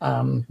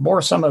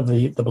 bore some of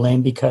the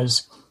blame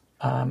because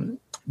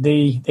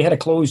they had a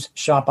closed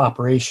shop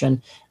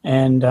operation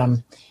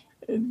and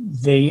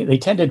they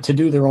tended to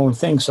do their own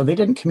thing. So they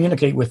didn't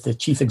communicate with the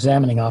chief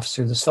examining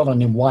officer, this fellow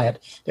named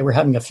Wyatt. They were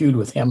having a feud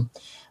with him.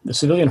 The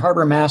civilian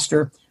harbor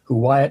master, who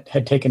Wyatt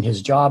had taken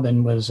his job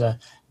and was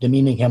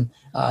demeaning him,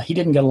 he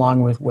didn't get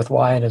along with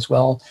Wyatt as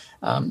well.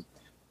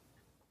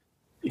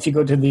 If you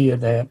go to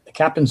the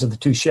captains of the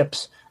 2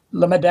 ships,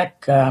 Le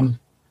Madec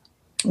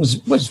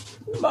was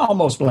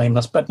almost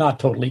blameless, but not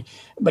totally.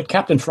 But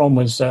Captain Frome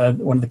was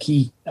one of the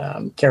key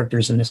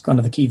characters in this, one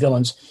of the key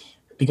villains,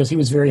 because he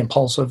was very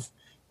impulsive.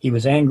 He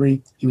was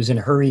angry. He was in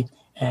a hurry.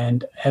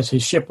 And as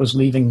his ship was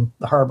leaving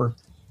the harbor,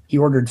 he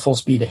ordered full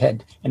speed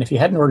ahead. And if he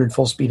hadn't ordered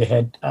full speed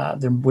ahead,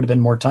 there would have been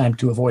more time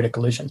to avoid a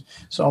collision.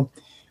 So,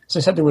 as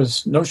I said, there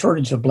was no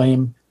shortage of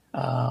blame.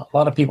 A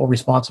lot of people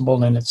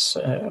responsible, and it's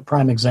a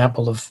prime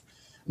example of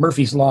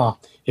Murphy's Law.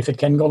 If it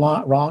can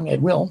go wrong,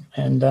 it will.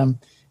 And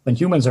when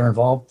humans are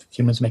involved,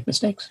 humans make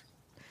mistakes.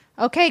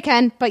 Okay,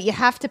 Ken, but you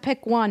have to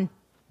pick one.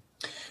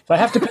 If I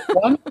have to pick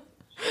one,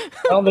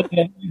 well,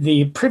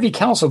 the Privy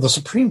Council, the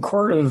Supreme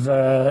Court of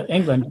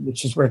England,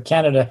 which is where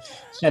Canada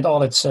sent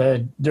all its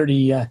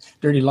dirty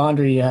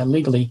laundry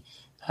legally,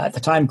 at the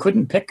time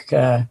couldn't pick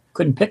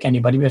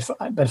anybody. But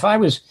if I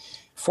was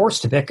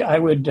forced to pick, I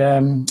would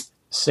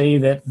say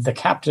that the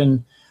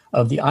captain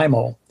of the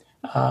IMO,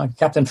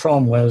 Captain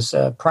Frome, was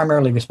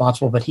primarily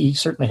responsible, but he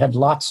certainly had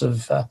lots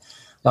of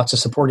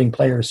supporting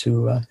players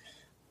who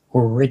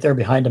were right there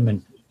behind him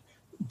and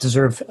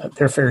deserve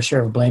their fair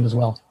share of blame as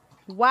well.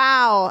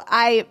 Wow.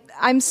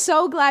 I'm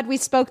so glad we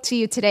spoke to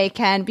you today,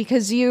 Ken,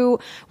 because you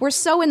were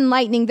so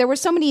enlightening. There were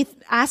so many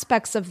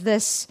aspects of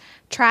this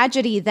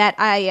tragedy that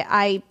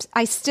I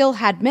still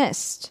had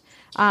missed.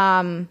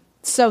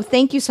 So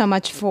thank you so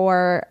much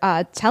for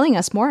telling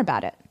us more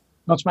about it.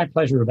 No, it's my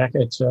pleasure, Rebecca.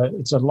 It's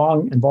a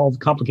long, involved,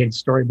 complicated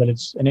story, but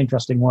it's an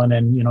interesting one.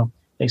 And,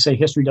 they say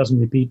history doesn't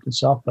repeat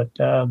itself, but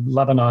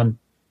Lebanon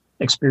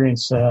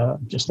experience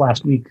just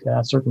last week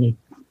certainly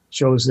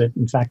shows that,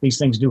 in fact, these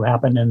things do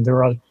happen. And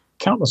there are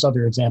countless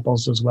other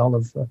examples as well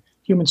of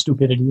human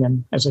stupidity.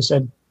 And as I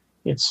said,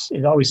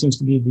 it always seems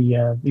to be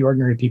the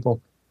ordinary people,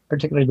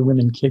 particularly the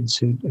women and kids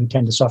who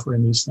tend to suffer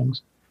in these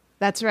things.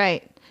 That's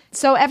right.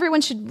 So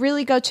everyone should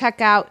really go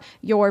check out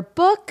your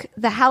book,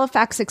 The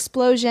Halifax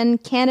Explosion,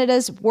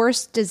 Canada's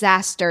Worst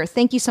Disaster.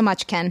 Thank you so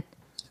much, Ken.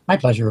 My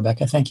pleasure,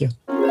 Rebecca. Thank you.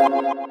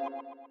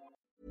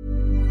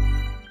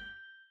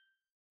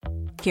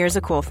 Here's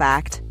a cool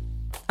fact.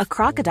 A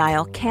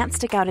crocodile can't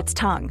stick out its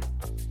tongue.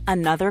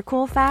 Another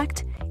cool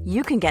fact,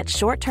 you can get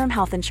short-term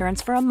health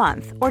insurance for a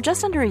month or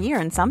just under a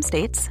year in some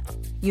states.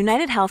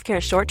 United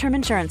Healthcare short-term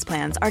insurance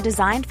plans are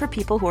designed for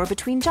people who are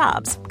between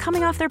jobs,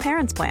 coming off their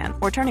parents' plan,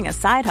 or turning a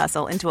side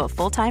hustle into a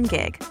full-time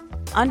gig.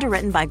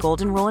 Underwritten by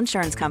Golden Rule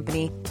Insurance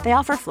Company, they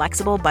offer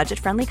flexible,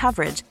 budget-friendly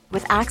coverage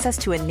with access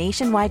to a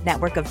nationwide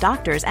network of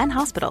doctors and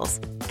hospitals.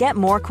 Get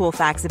more cool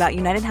facts about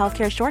United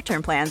Healthcare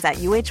short-term plans at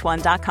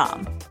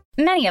uh1.com.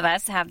 Many of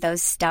us have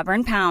those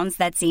stubborn pounds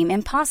that seem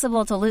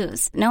impossible to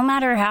lose, no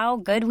matter how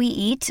good we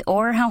eat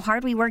or how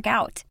hard we work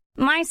out.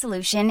 My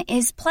solution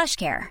is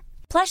PlushCare.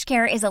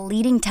 PlushCare is a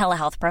leading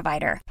telehealth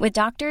provider with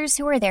doctors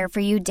who are there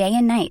for you day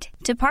and night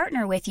to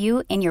partner with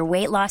you in your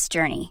weight loss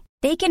journey.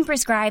 They can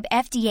prescribe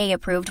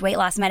FDA-approved weight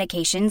loss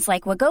medications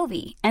like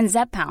Wegovy and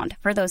Zepbound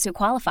for those who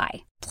qualify.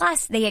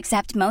 Plus, they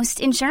accept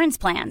most insurance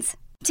plans.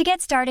 To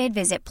get started,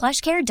 visit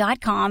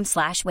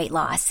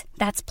plushcare.com/weightloss.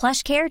 That's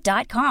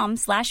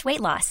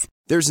plushcare.com/weightloss.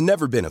 There's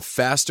never been a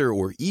faster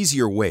or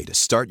easier way to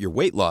start your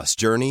weight loss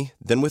journey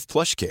than with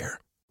PlushCare.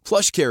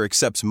 PlushCare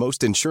accepts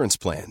most insurance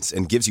plans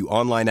and gives you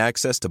online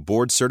access to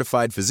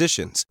board-certified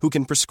physicians who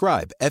can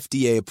prescribe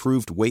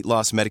FDA-approved weight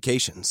loss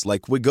medications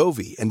like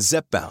Wegovy and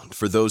Zepbound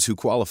for those who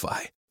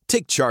qualify.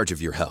 Take charge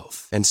of your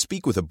health and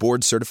speak with a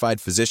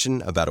board-certified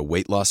physician about a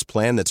weight loss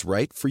plan that's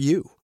right for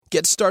you.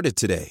 Get started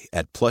today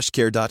at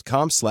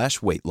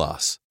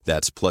plushcare.com/weightloss.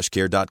 That's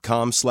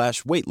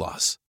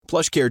plushcare.com/weightloss.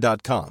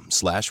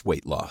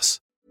 plushcare.com/weightloss.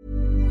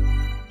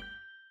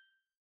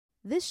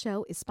 This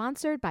show is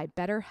sponsored by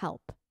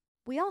BetterHelp.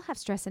 We all have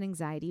stress and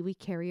anxiety we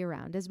carry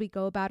around as we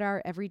go about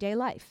our everyday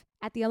life.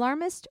 At The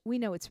Alarmist, we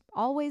know it's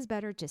always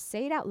better to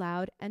say it out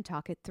loud and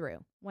talk it through.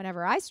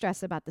 Whenever I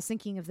stress about the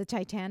sinking of the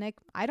Titanic,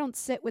 I don't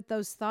sit with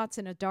those thoughts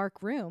in a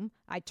dark room.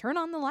 I turn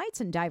on the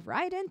lights and dive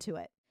right into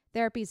it.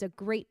 Therapy is a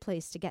great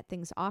place to get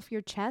things off your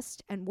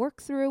chest and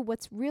work through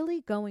what's really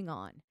going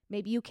on.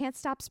 Maybe you can't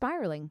stop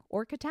spiraling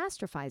or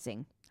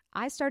catastrophizing.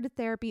 I started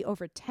therapy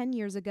over 10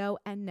 years ago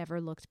and never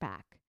looked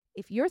back.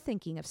 If you're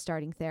thinking of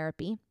starting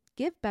therapy,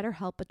 give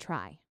BetterHelp a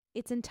try.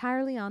 It's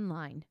entirely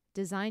online,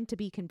 designed to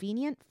be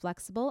convenient,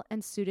 flexible,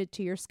 and suited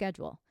to your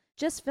schedule.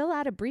 Just fill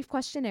out a brief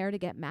questionnaire to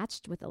get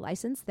matched with a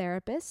licensed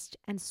therapist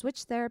and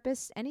switch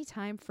therapists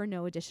anytime for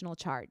no additional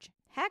charge.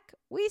 Heck,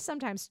 we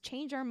sometimes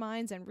change our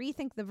minds and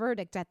rethink the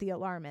verdict at The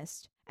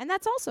Alarmist. And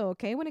that's also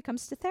okay when it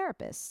comes to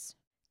therapists.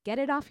 Get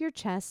it off your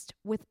chest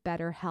with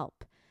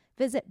BetterHelp.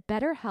 Visit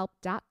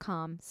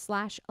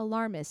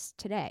betterhelp.com/alarmist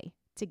today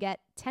to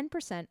get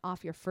 10%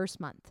 off your first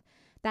month.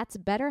 That's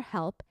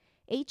BetterHelp,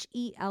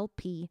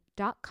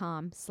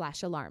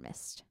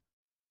 HELP.com/alarmist.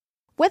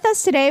 With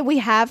us today, we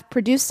have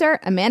producer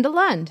Amanda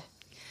Lund.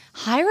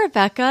 Hi,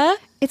 Rebecca.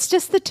 It's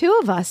just the two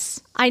of us.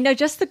 I know,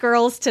 just the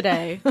girls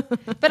today.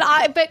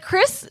 But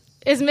Chris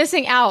is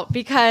missing out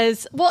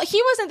because, well,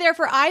 he wasn't there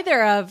for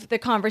either of the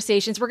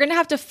conversations. We're going to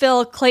have to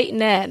fill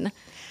Clayton in.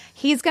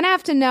 He's going to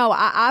have to know.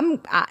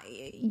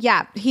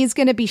 He's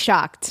going to be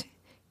shocked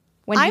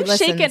when he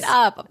listens. I'm shaken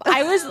up.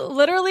 I was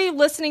literally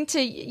listening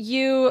to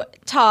you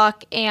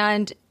talk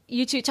and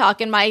you two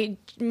talk, and my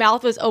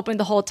mouth was open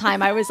the whole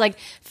time. I was like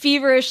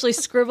feverishly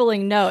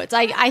scribbling notes.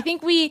 I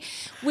think we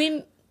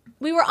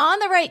were on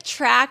the right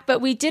track,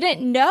 but we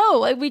didn't know.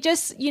 Like, we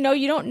just, you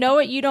don't know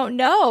what you don't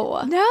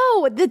know.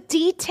 No, the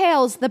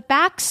details, the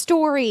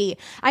backstory.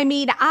 I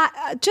mean,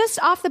 just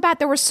off the bat,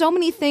 there were so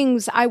many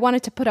things I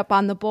wanted to put up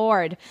on the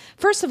board.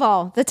 First of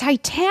all, the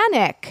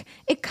Titanic.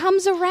 It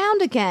comes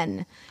around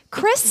again.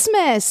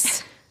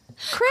 Christmas.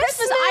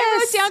 Christmas. I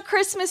wrote down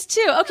Christmas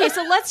too. Okay,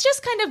 so let's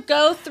just kind of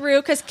go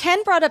through, because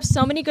Ken brought up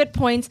so many good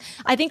points.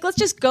 I think let's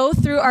just go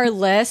through our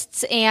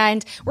lists,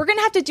 and we're going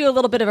to have to do a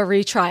little bit of a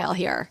retrial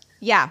here.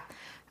 Yeah.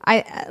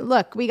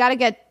 Look, we got to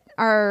get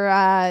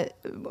our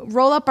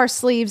roll up our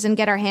sleeves and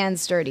get our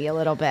hands dirty a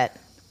little bit.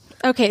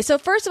 Okay, so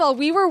first of all,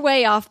 we were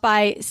way off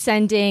by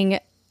sending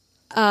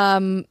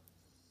Captain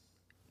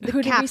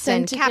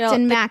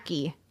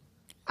Mackey.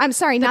 I'm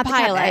sorry, not the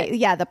pilot.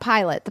 The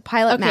pilot. The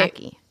pilot, okay.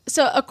 Mackey.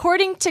 So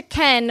according to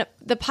Ken,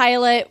 the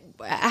pilot,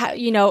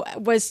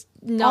 was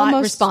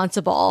not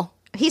responsible.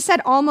 He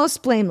said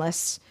almost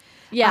blameless.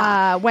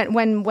 Yeah.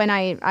 When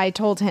I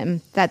told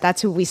him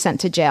that's who we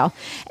sent to jail.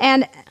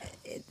 And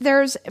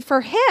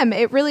for him,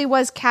 it really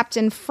was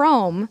Captain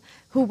Frome,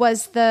 who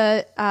was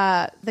the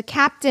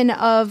captain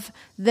of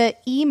the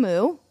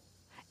Emu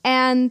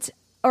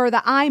or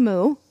the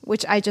IMU,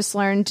 which I just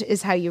learned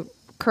is how you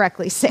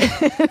correctly say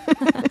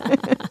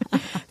it.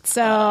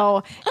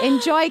 So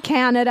enjoy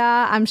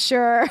Canada. I'm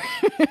sure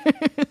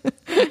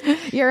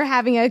you're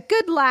having a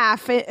good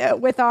laugh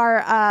with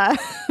our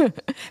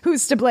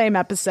Who's to Blame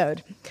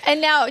episode. And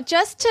now,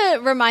 just to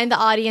remind the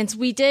audience,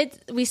 we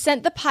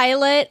sent the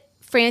pilot,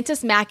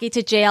 Francis Mackey,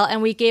 to jail,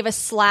 and we gave a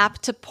slap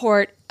to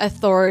Port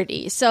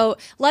Authority. So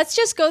let's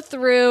just go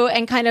through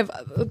and kind of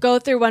go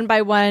through one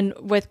by one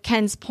with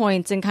Ken's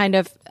points and kind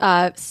of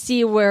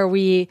see where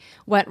we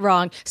went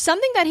wrong.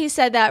 Something that he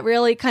said that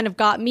really kind of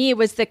got me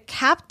was the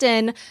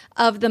captain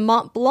of the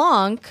Mont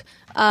Blanc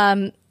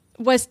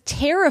was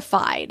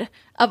terrified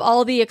of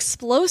all the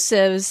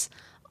explosives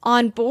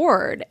on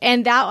board.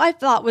 And that I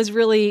thought was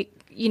really,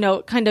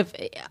 kind of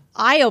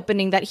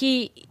eye-opening that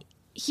he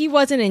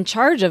wasn't in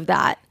charge of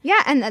that.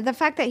 Yeah, and the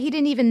fact that he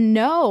didn't even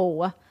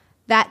know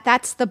that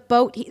that's the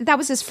boat. That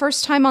was his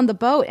first time on the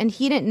boat, and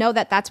he didn't know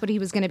that that's what he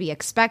was going to be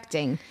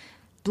expecting.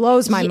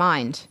 Blows my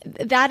mind.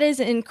 That is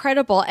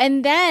incredible.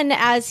 And then,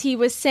 as he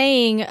was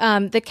saying,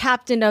 the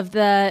captain of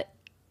the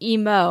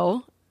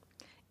IMO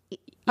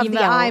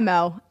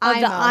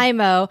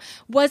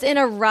was in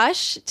a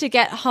rush to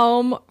get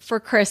home for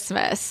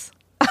Christmas.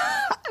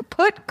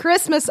 Put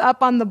Christmas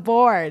up on the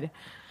board.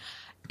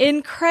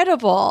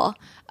 Incredible.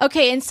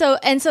 Okay, and so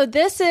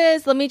this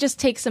is, let me just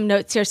take some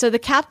notes here. So the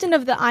captain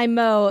of the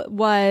IMO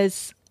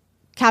was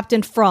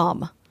Captain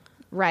Frome.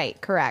 Right,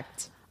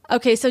 correct.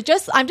 Okay, so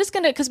I'm just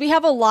going to, because we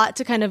have a lot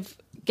to kind of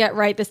get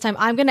right this time,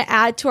 I'm going to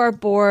add to our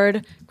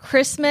board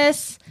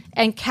Christmas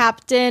and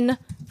Captain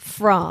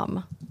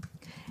Frome.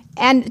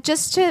 And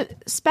just to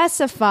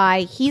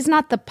specify, he's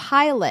not the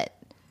pilot,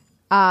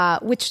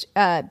 which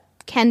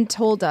Ken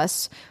told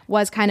us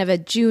was kind of a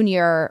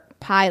junior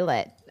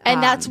pilot.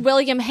 And that's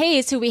William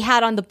Hayes, who we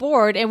had on the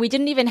board, and we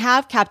didn't even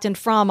have Captain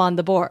Frome on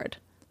the board.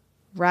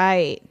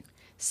 Right.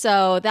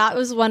 So that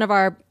was one of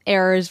our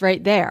errors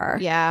right there.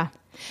 Yeah.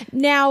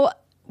 Now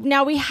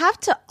we have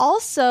to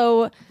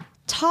also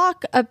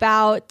talk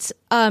about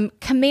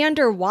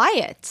Commander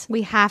Wyatt.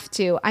 We have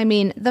to. I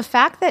mean, the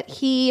fact that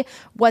he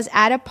was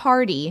at a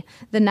party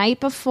the night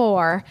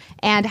before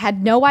and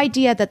had no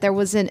idea that there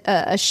was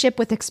a ship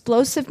with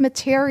explosive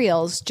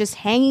materials just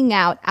hanging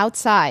out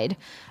outside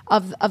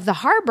of the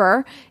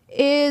harbor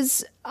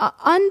is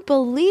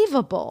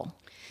unbelievable.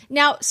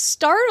 Now,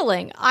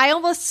 startling. I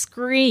almost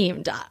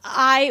screamed.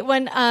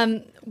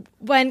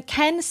 When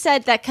Ken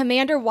said that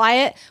Commander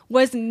Wyatt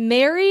was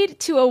married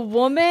to a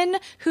woman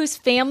whose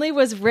family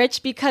was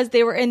rich because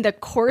they were in the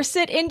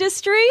corset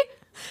industry.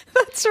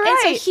 That's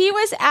right. And so he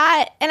was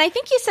and I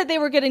think he said they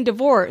were getting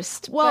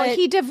divorced. Well,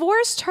 he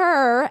divorced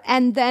her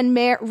and then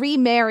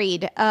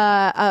remarried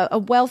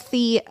a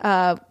wealthy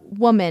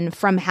woman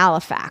from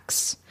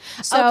Halifax.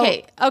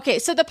 So, okay.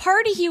 So the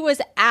party he was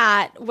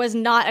at was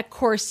not a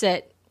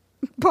corset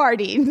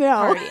party.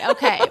 No.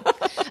 Okay.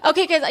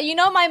 Because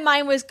my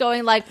mind was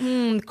going like,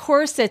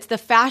 corsets, the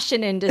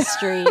fashion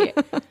industry.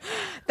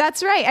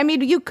 That's right. I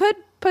mean, you could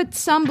put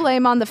some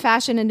blame on the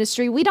fashion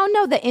industry. We don't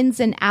know the ins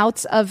and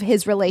outs of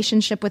his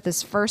relationship with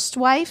his first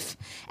wife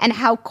and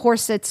how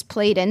corsets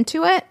played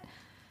into it.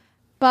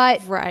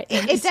 But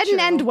it didn't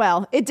end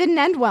well. It didn't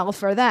end well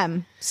for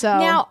them. So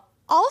now,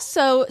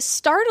 also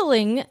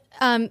startling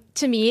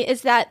to me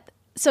is that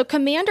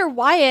Commander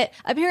Wyatt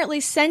apparently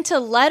sent a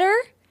letter.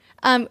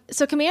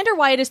 So Commander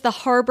Wyatt is the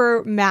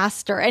harbor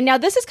master. And now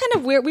this is kind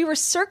of weird. We were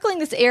circling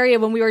this area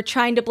when we were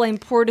trying to blame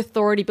Port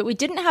Authority, but we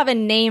didn't have a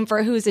name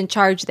for who's in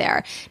charge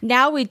there.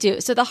 Now we do.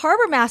 So the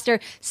harbor master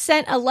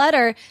sent a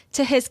letter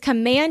to his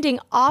commanding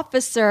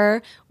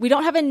officer. We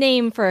don't have a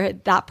name for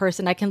that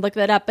person. I can look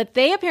that up. But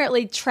they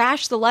apparently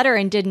trashed the letter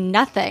and did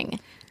nothing.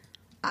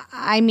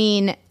 I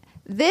mean,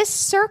 this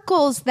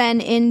circles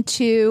then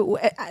into,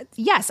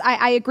 yes,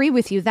 I agree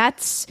with you.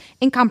 That's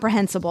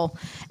incomprehensible.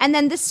 And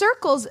then this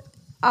circles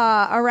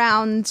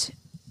around,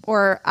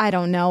 or I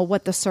don't know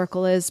what the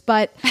circle is,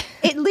 but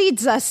it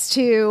leads us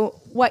to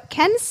what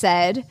Ken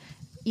said,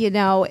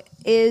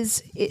 is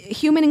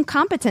human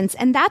incompetence.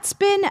 And that's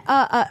been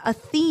a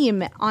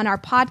theme on our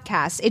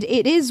podcast.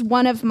 It is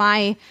one of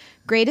my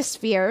greatest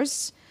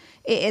fears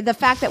the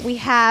fact that we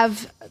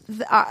have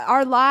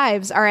our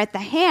lives are at the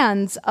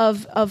hands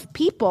of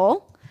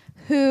people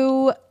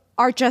who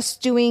are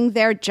just doing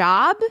their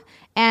job.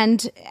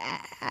 And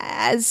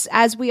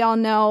as we all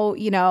know,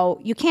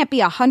 you can't be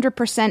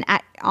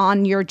 100%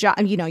 on your job.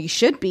 You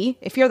should be.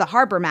 If you're the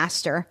harbor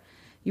master,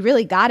 you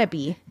really got to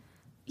be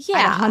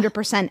at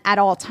 100% at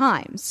all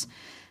times.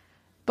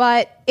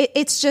 But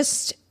it's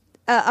just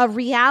a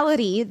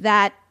reality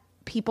that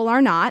people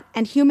are not,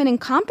 and human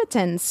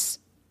incompetence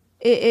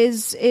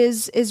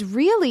is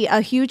really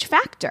a huge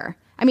factor.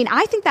 I mean,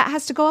 I think that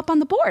has to go up on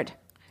the board.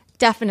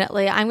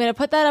 Definitely. I'm going to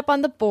put that up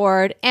on the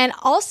board. And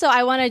also,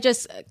 I want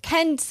to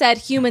Ken said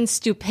human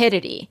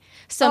stupidity.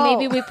 So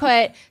maybe we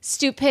put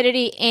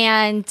stupidity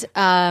and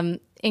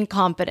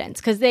incompetence,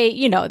 because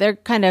they're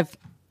kind of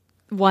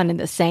one and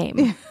the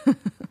same.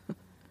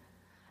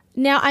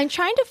 Now, I'm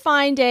trying to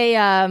find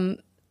a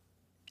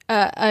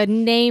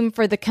name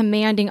for the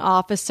commanding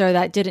officer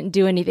that didn't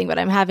do anything, but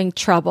I'm having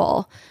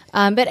trouble.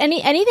 But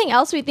anything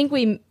else we think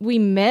we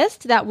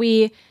missed that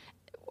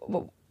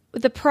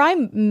the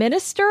prime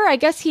minister, I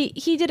guess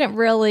he didn't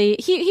really,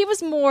 he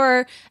was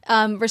more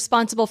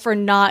responsible for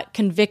not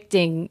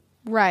convicting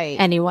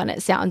anyone,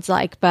 it sounds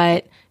like,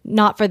 but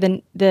not for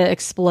the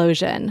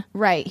explosion.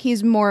 Right.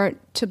 He's more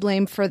to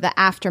blame for the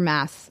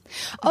aftermath.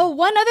 Oh,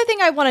 one other thing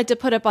I wanted to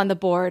put up on the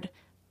board,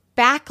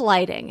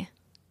 backlighting.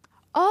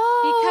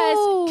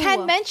 Oh, because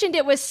Ken mentioned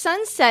it was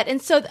sunset.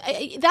 And so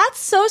that's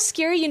so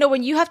scary.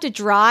 When you have to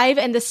drive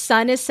and the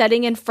sun is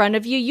setting in front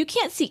of you, you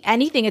can't see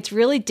anything. It's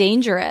really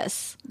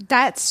dangerous.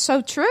 That's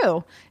so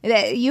true.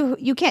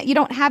 You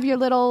don't have your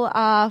little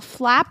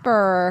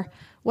flapper.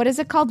 What is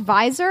it called?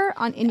 Visor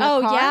in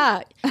your car? Oh,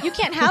 yeah. You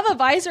can't have a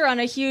visor on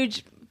a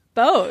huge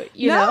boat,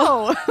 you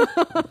know?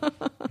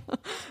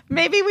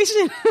 Maybe we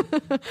should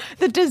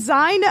the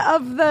design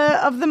of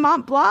the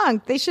Mont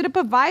Blanc, they should have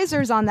put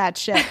visors on that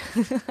ship.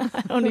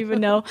 I don't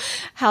even know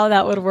how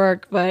that would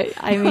work, but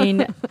I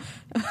mean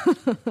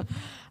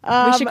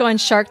we should go on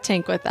Shark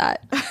Tank with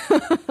that.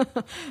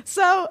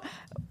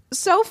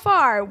 So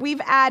far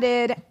we've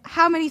added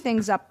how many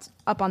things up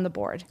on the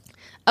board?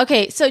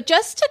 Okay, so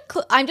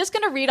I'm just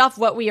going to read off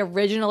what we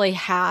originally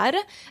had,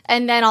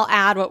 and then I'll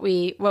add what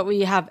we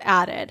have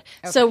added.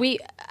 Okay. So we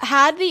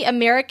had the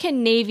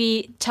American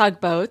Navy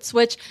tugboats,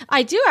 which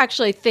I do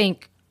actually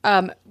think,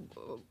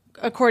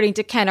 according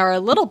to Ken, are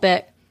a little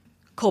bit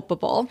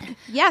culpable.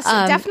 Yes,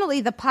 definitely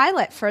the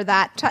pilot for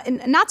that.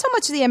 Not so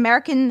much the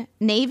American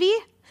Navy,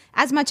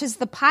 as much as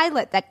the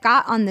pilot that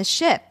got on the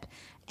ship.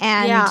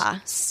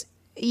 And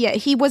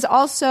he was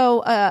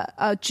also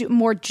a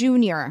more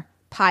junior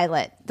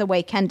pilot, the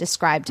way Ken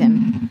described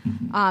him.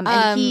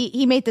 And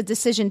he made the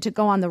decision to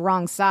go on the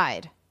wrong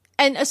side.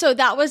 And so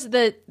that was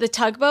the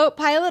tugboat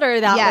pilot,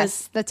 or that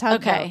was the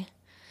tugboat.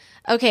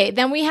 Okay.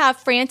 Then we have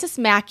Francis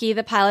Mackey,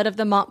 the pilot of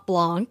the Mont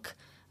Blanc,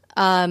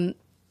 who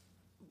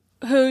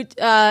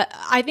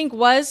I think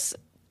was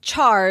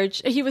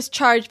charged. He was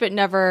charged, but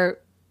never.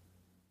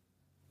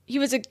 He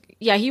was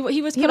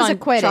put on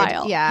acquitted.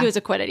 Trial. Yeah, he was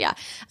acquitted. Yeah,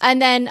 and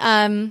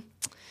then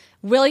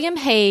William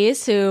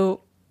Hayes,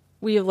 who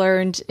we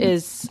learned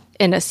is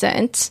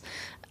innocent.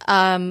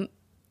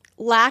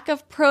 Lack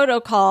of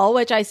protocol,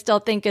 which I still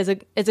think is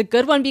a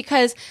good one,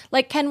 because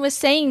like Ken was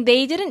saying,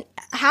 they didn't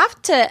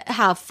have to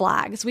have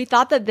flags. We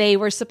thought that they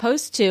were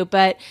supposed to,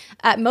 but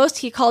at most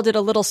he called it a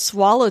little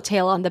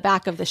swallowtail on the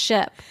back of the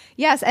ship.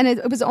 Yes, and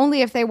it was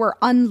only if they were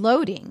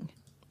unloading.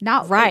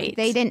 Not right.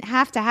 They didn't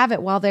have to have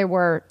it while they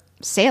were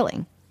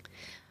sailing.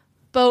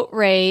 Boat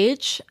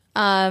rage.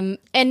 And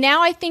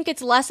now I think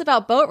it's less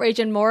about boat rage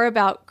and more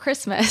about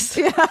Christmas.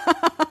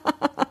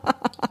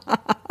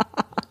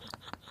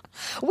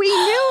 We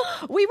knew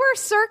we were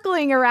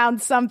circling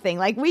around something.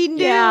 Like we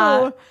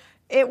knew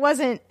it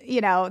wasn't,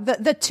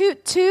 the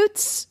toot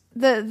toots,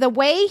 the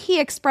way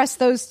he expressed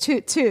those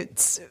toot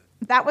toots,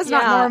 that was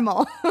not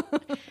normal.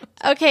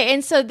 Okay.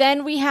 And so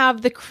then we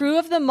have the crew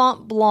of the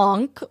Mont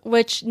Blanc,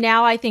 which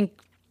now I think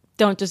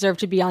don't deserve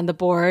to be on the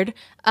board.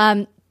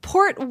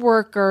 Port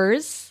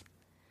workers.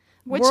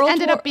 Which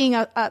ended up being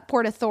a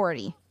port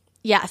authority.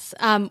 Yes.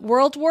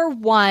 World War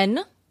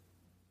I.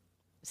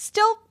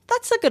 Still,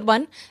 that's a good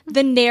one.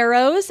 The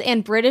Narrows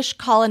and British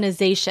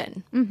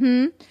colonization.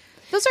 Mm-hmm.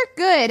 Those are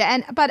good.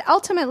 But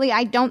ultimately,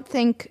 I don't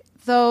think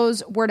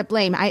those were to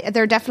blame.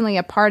 They're definitely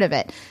a part of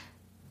it.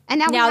 And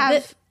now we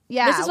have...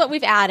 This is what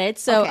we've added.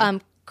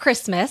 So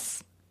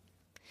Christmas.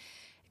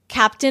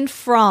 Captain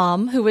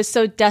Fromm, who was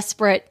so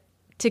desperate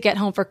to get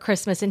home for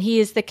Christmas. And he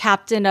is the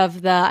captain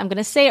of the... I'm going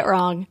to say it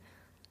wrong.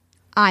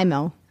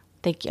 IMO.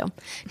 Thank you.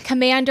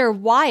 Commander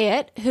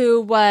Wyatt, who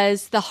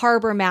was the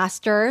harbor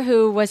master,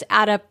 who was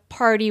at a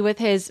party with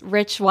his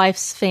rich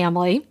wife's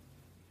family.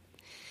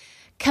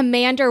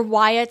 Commander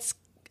Wyatt's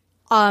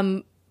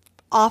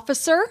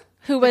officer,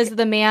 who was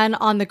the man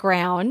on the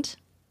ground.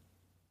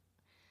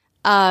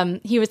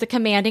 He was the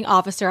commanding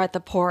officer at the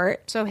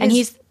port. So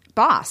he's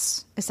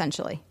boss,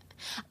 essentially.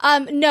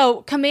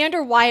 No,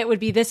 Commander Wyatt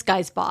would be this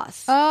guy's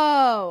boss.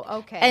 Oh,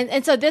 okay.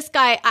 And so this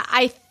guy,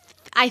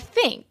 I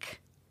think.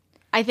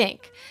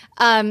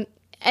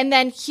 And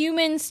then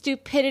human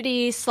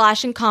stupidity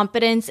 /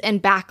 incompetence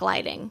and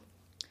backlighting.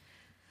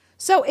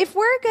 So if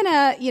we're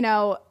gonna,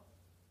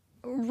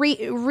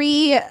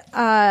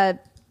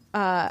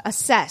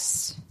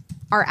 assess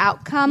our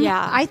outcome,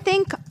 I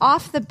think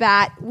off the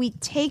bat we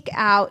take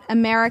out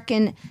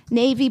American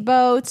Navy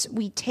boats,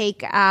 we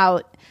take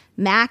out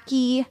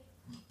Mackie,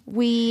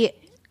 we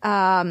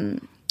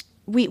might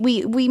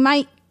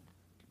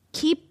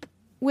keep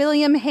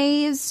William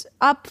Hayes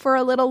up for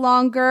a little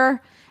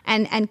longer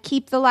and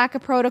keep the lack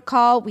of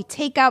protocol. We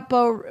take out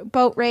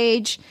boat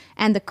rage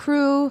and the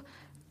crew.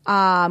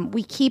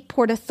 We keep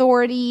Port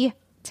Authority,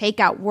 take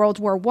out World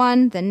War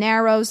I, the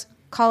Narrows,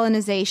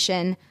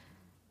 colonization.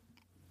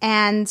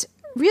 And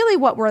really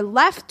what we're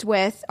left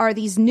with are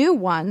these new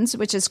ones,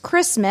 which is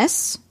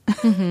Christmas.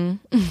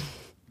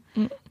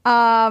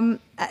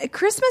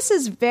 Christmas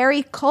is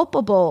very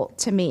culpable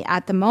to me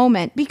at the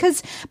moment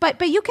because, but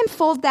you can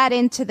fold that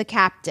into the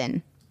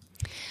captain.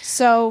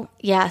 So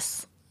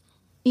yes,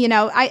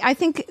 I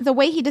think the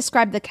way he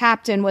described the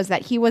captain was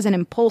that he was an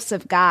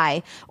impulsive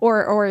guy,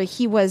 or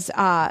he was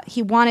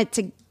he wanted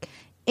to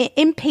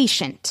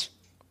impatient.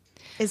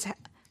 He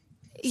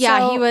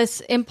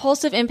was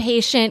impulsive,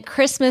 impatient,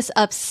 Christmas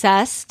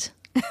obsessed.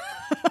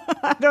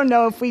 I don't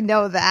know if we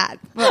know that,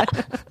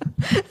 but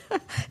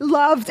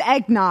loved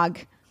eggnog.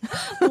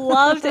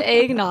 Loved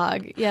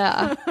eggnog,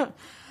 yeah.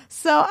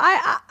 So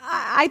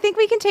I think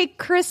we can take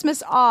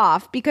Christmas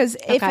off because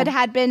if it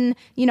had been,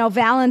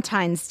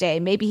 Valentine's Day,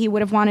 maybe he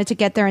would have wanted to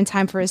get there in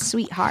time for his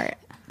sweetheart.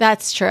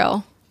 That's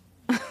true.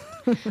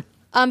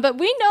 But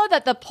we know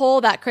that the pull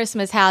that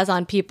Christmas has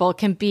on people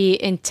can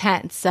be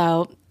intense.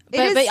 So,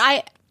 but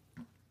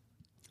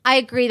I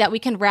agree that we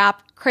can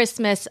wrap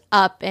Christmas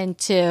up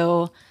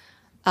into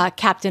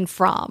Captain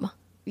From.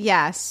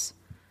 Yes.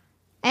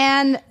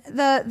 And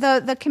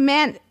the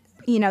command,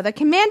 the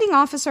commanding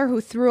officer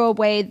who threw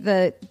away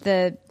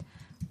the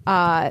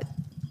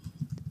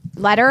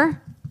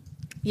letter,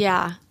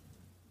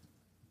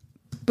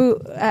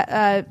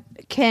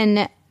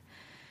 can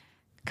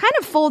kind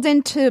of fold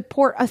into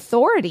Port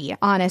Authority.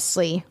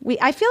 Honestly,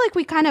 I feel like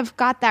we kind of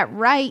got that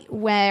right.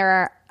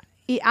 Where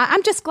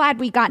I'm just glad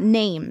we got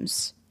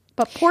names,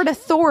 but Port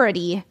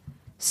Authority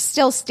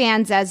still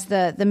stands as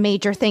the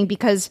major thing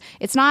because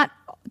it's not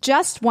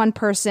just one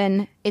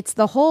person, it's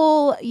the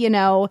whole,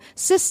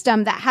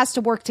 system that has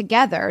to work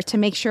together to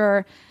make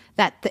sure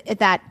that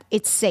that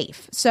it's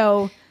safe.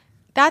 So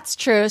that's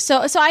true.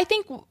 So I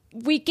think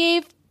we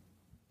gave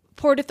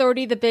Port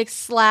Authority the big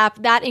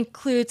slap. That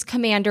includes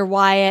Commander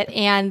Wyatt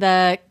and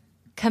the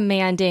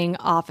commanding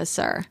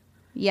officer.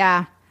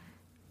 Yeah.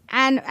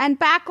 And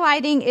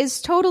backlighting is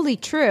totally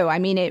true. I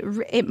mean,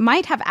 it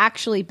might have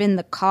actually been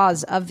the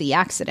cause of the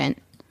accident.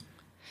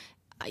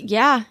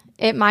 Yeah,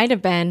 it might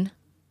have been.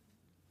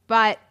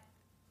 But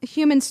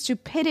human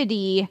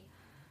stupidity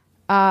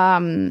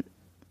does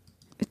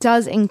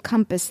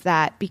encompass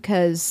that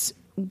because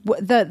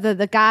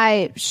the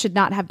guy should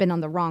not have been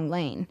on the wrong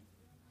lane.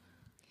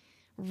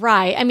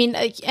 Right. I mean,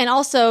 and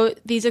also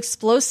these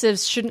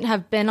explosives shouldn't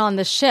have been on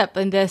the ship,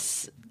 and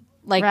this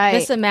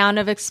amount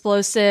of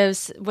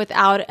explosives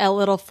without a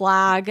little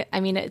flag.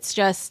 I mean, it's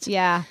just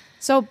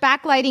So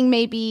backlighting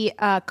maybe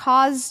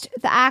caused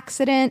the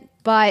accident,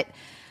 but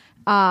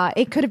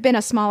it could have been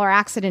a smaller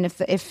accident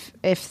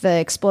if the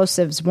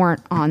explosives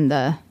weren't on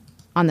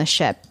the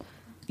ship.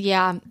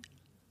 Yeah.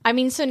 I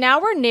mean, so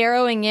now we're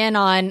narrowing in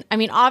on,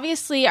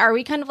 obviously, are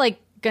we kind of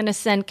going to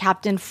send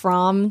Captain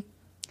From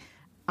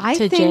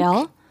to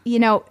jail?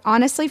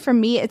 Honestly, for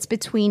me, it's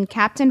between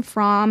Captain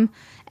From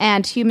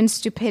and human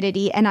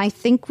stupidity. And I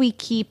think we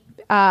keep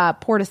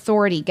Port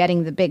Authority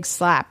getting the big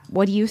slap.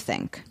 What do you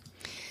think?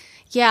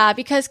 Yeah,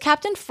 because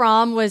Captain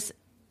From was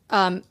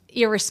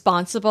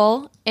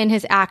irresponsible in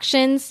his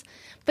actions,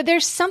 but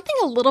there's something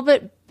a little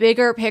bit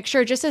bigger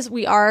picture, just as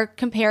we are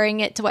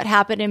comparing it to what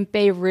happened in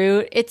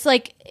Beirut. It's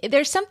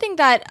there's something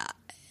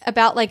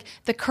about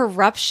the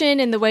corruption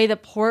in the way the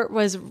port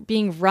was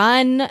being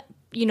run,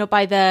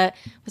 by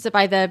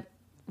the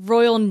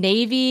Royal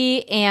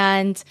Navy,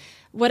 and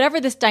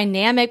whatever this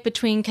dynamic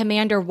between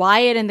Commander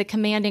Wyatt and the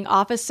commanding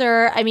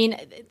officer. I mean,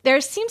 there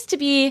seems to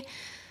be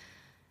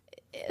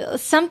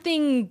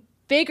something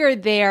bigger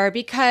there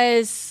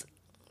because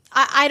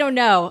I don't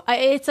know.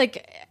 I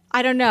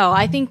don't know.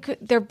 I think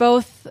they're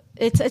both.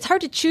 It's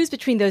hard to choose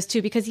between those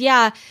two because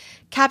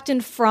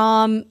Captain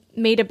From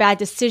made a bad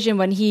decision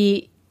when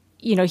he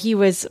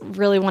was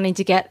really wanting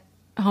to get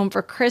home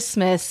for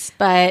Christmas,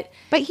 but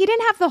he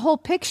didn't have the whole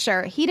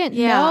picture. He didn't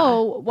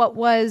know what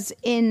was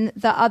in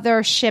the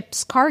other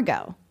ship's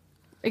cargo.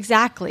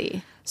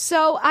 Exactly.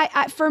 So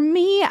for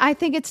me, I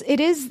think it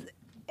is.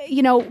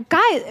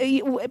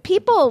 Guys,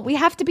 people, we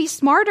have to be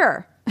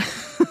smarter.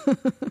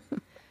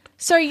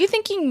 So are you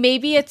thinking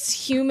maybe it's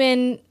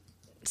human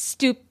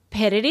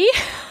stupidity?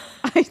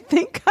 I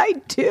think I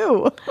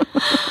do.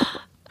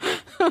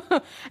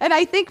 And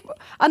I think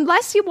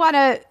unless you want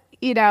to,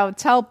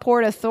 tell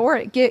Port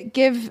Authority,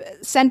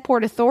 send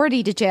Port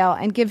Authority to jail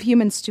and give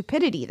human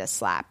stupidity the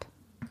slap.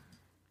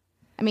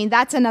 I mean,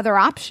 that's another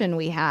option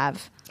we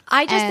have.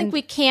 I just think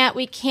we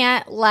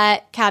can't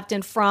let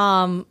Captain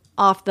Fromm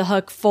off the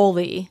hook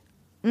fully.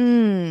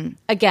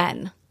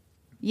 Again.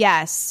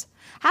 Yes.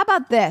 How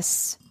about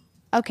this?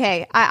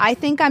 Okay, I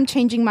think I'm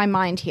changing my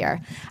mind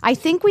here. I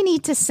think we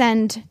need to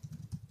send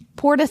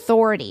Port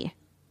Authority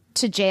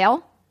to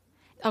jail.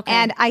 Okay.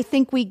 And I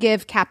think we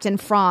give Captain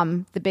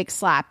Fromm the big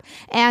slap.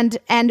 And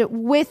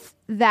with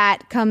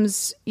that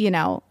comes,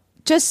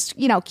 just,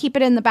 keep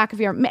it in the back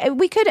of your...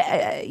 We could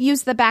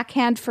use the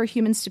backhand for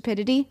human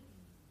stupidity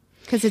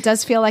because it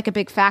does feel like a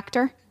big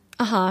factor.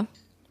 Uh-huh.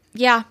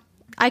 Yeah,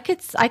 I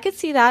could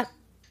see that.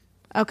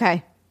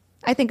 Okay.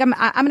 I think I'm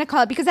going to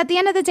call it because at the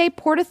end of the day,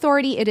 Port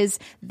Authority, it is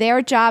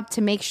their job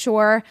to make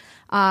sure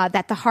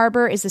that the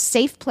harbor is a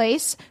safe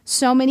place.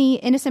 So many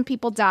innocent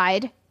people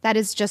died. That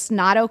is just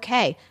not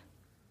okay.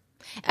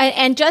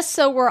 And just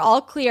so we're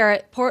all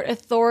clear, Port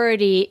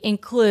Authority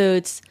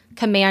includes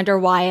Commander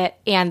Wyatt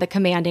and the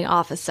commanding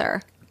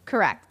officer.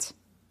 Correct.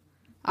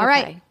 All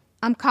right.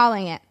 I'm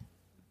calling it.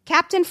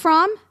 Captain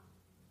Fromm,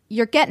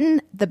 you're getting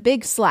the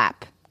big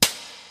slap.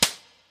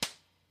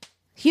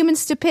 Human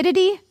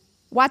stupidity,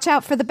 watch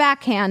out for the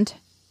backhand.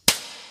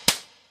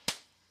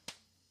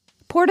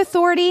 Port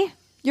Authority,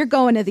 you're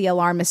going to the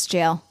alarmist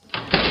jail.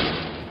 And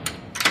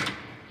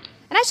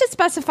I should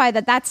specify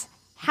that that's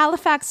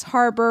Halifax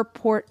Harbor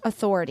Port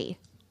Authority.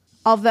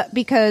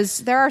 Because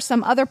there are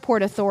some other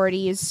port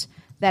authorities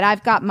that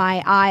I've got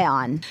my eye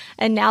on.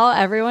 And now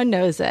everyone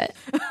knows it.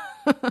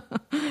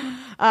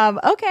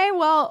 Okay,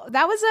 well,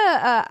 that was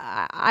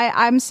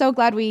I'm so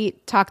glad we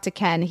talked to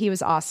Ken. He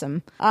was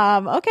awesome.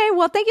 Okay,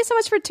 well, thank you so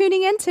much for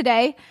tuning in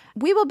today.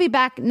 We will be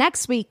back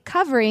next week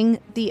covering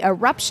the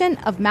eruption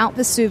of Mount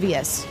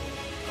Vesuvius.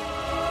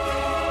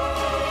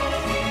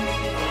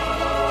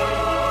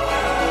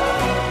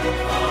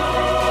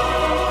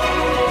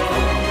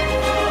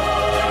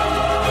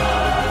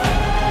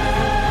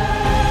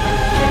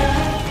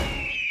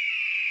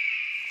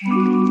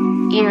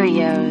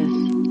 Erios.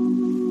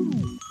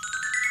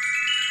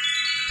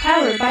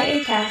 Powered by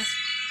Acast.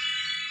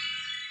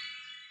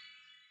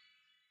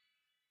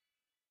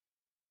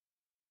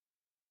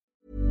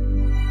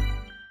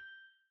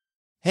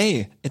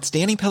 Hey, it's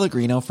Danny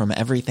Pellegrino from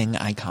Everything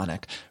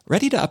Iconic.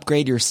 Ready to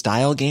upgrade your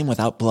style game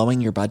without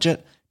blowing your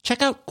budget?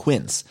 Check out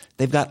Quince.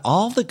 They've got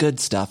all the good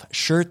stuff,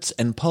 shirts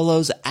and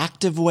polos,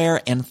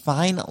 activewear, and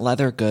fine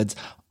leather goods,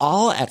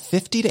 all at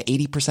 50 to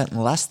 80%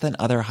 less than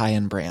other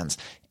high-end brands.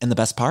 And the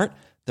best part?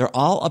 They're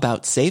all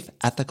about safe,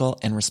 ethical,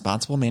 and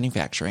responsible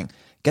manufacturing.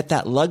 Get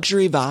that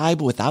luxury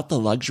vibe without the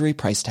luxury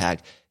price tag.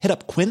 Hit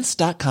up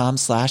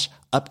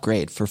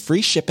quince.com/upgrade for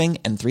free shipping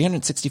and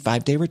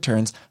 365-day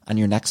returns on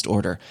your next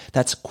order.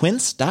 That's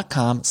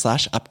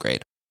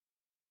quince.com/upgrade.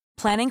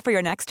 Planning for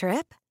your next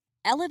trip?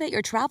 Elevate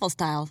your travel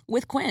style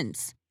with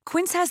Quince.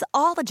 Quince has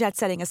all the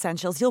jet-setting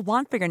essentials you'll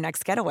want for your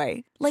next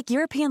getaway, like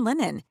European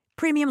linen,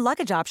 premium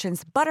luggage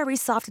options, buttery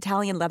soft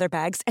Italian leather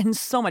bags, and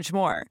so much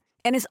more.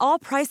 And is all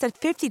priced at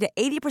 50 to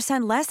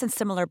 80% less than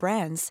similar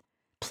brands.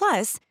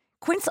 Plus,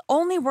 Quince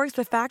only works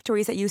with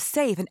factories that use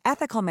safe and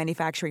ethical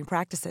manufacturing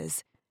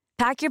practices.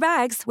 Pack your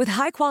bags with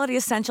high-quality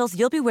essentials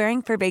you'll be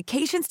wearing for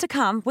vacations to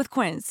come with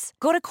Quince.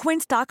 Go to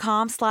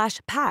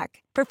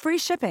quince.com/pack for free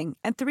shipping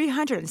and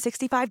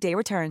 365-day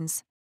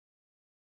returns.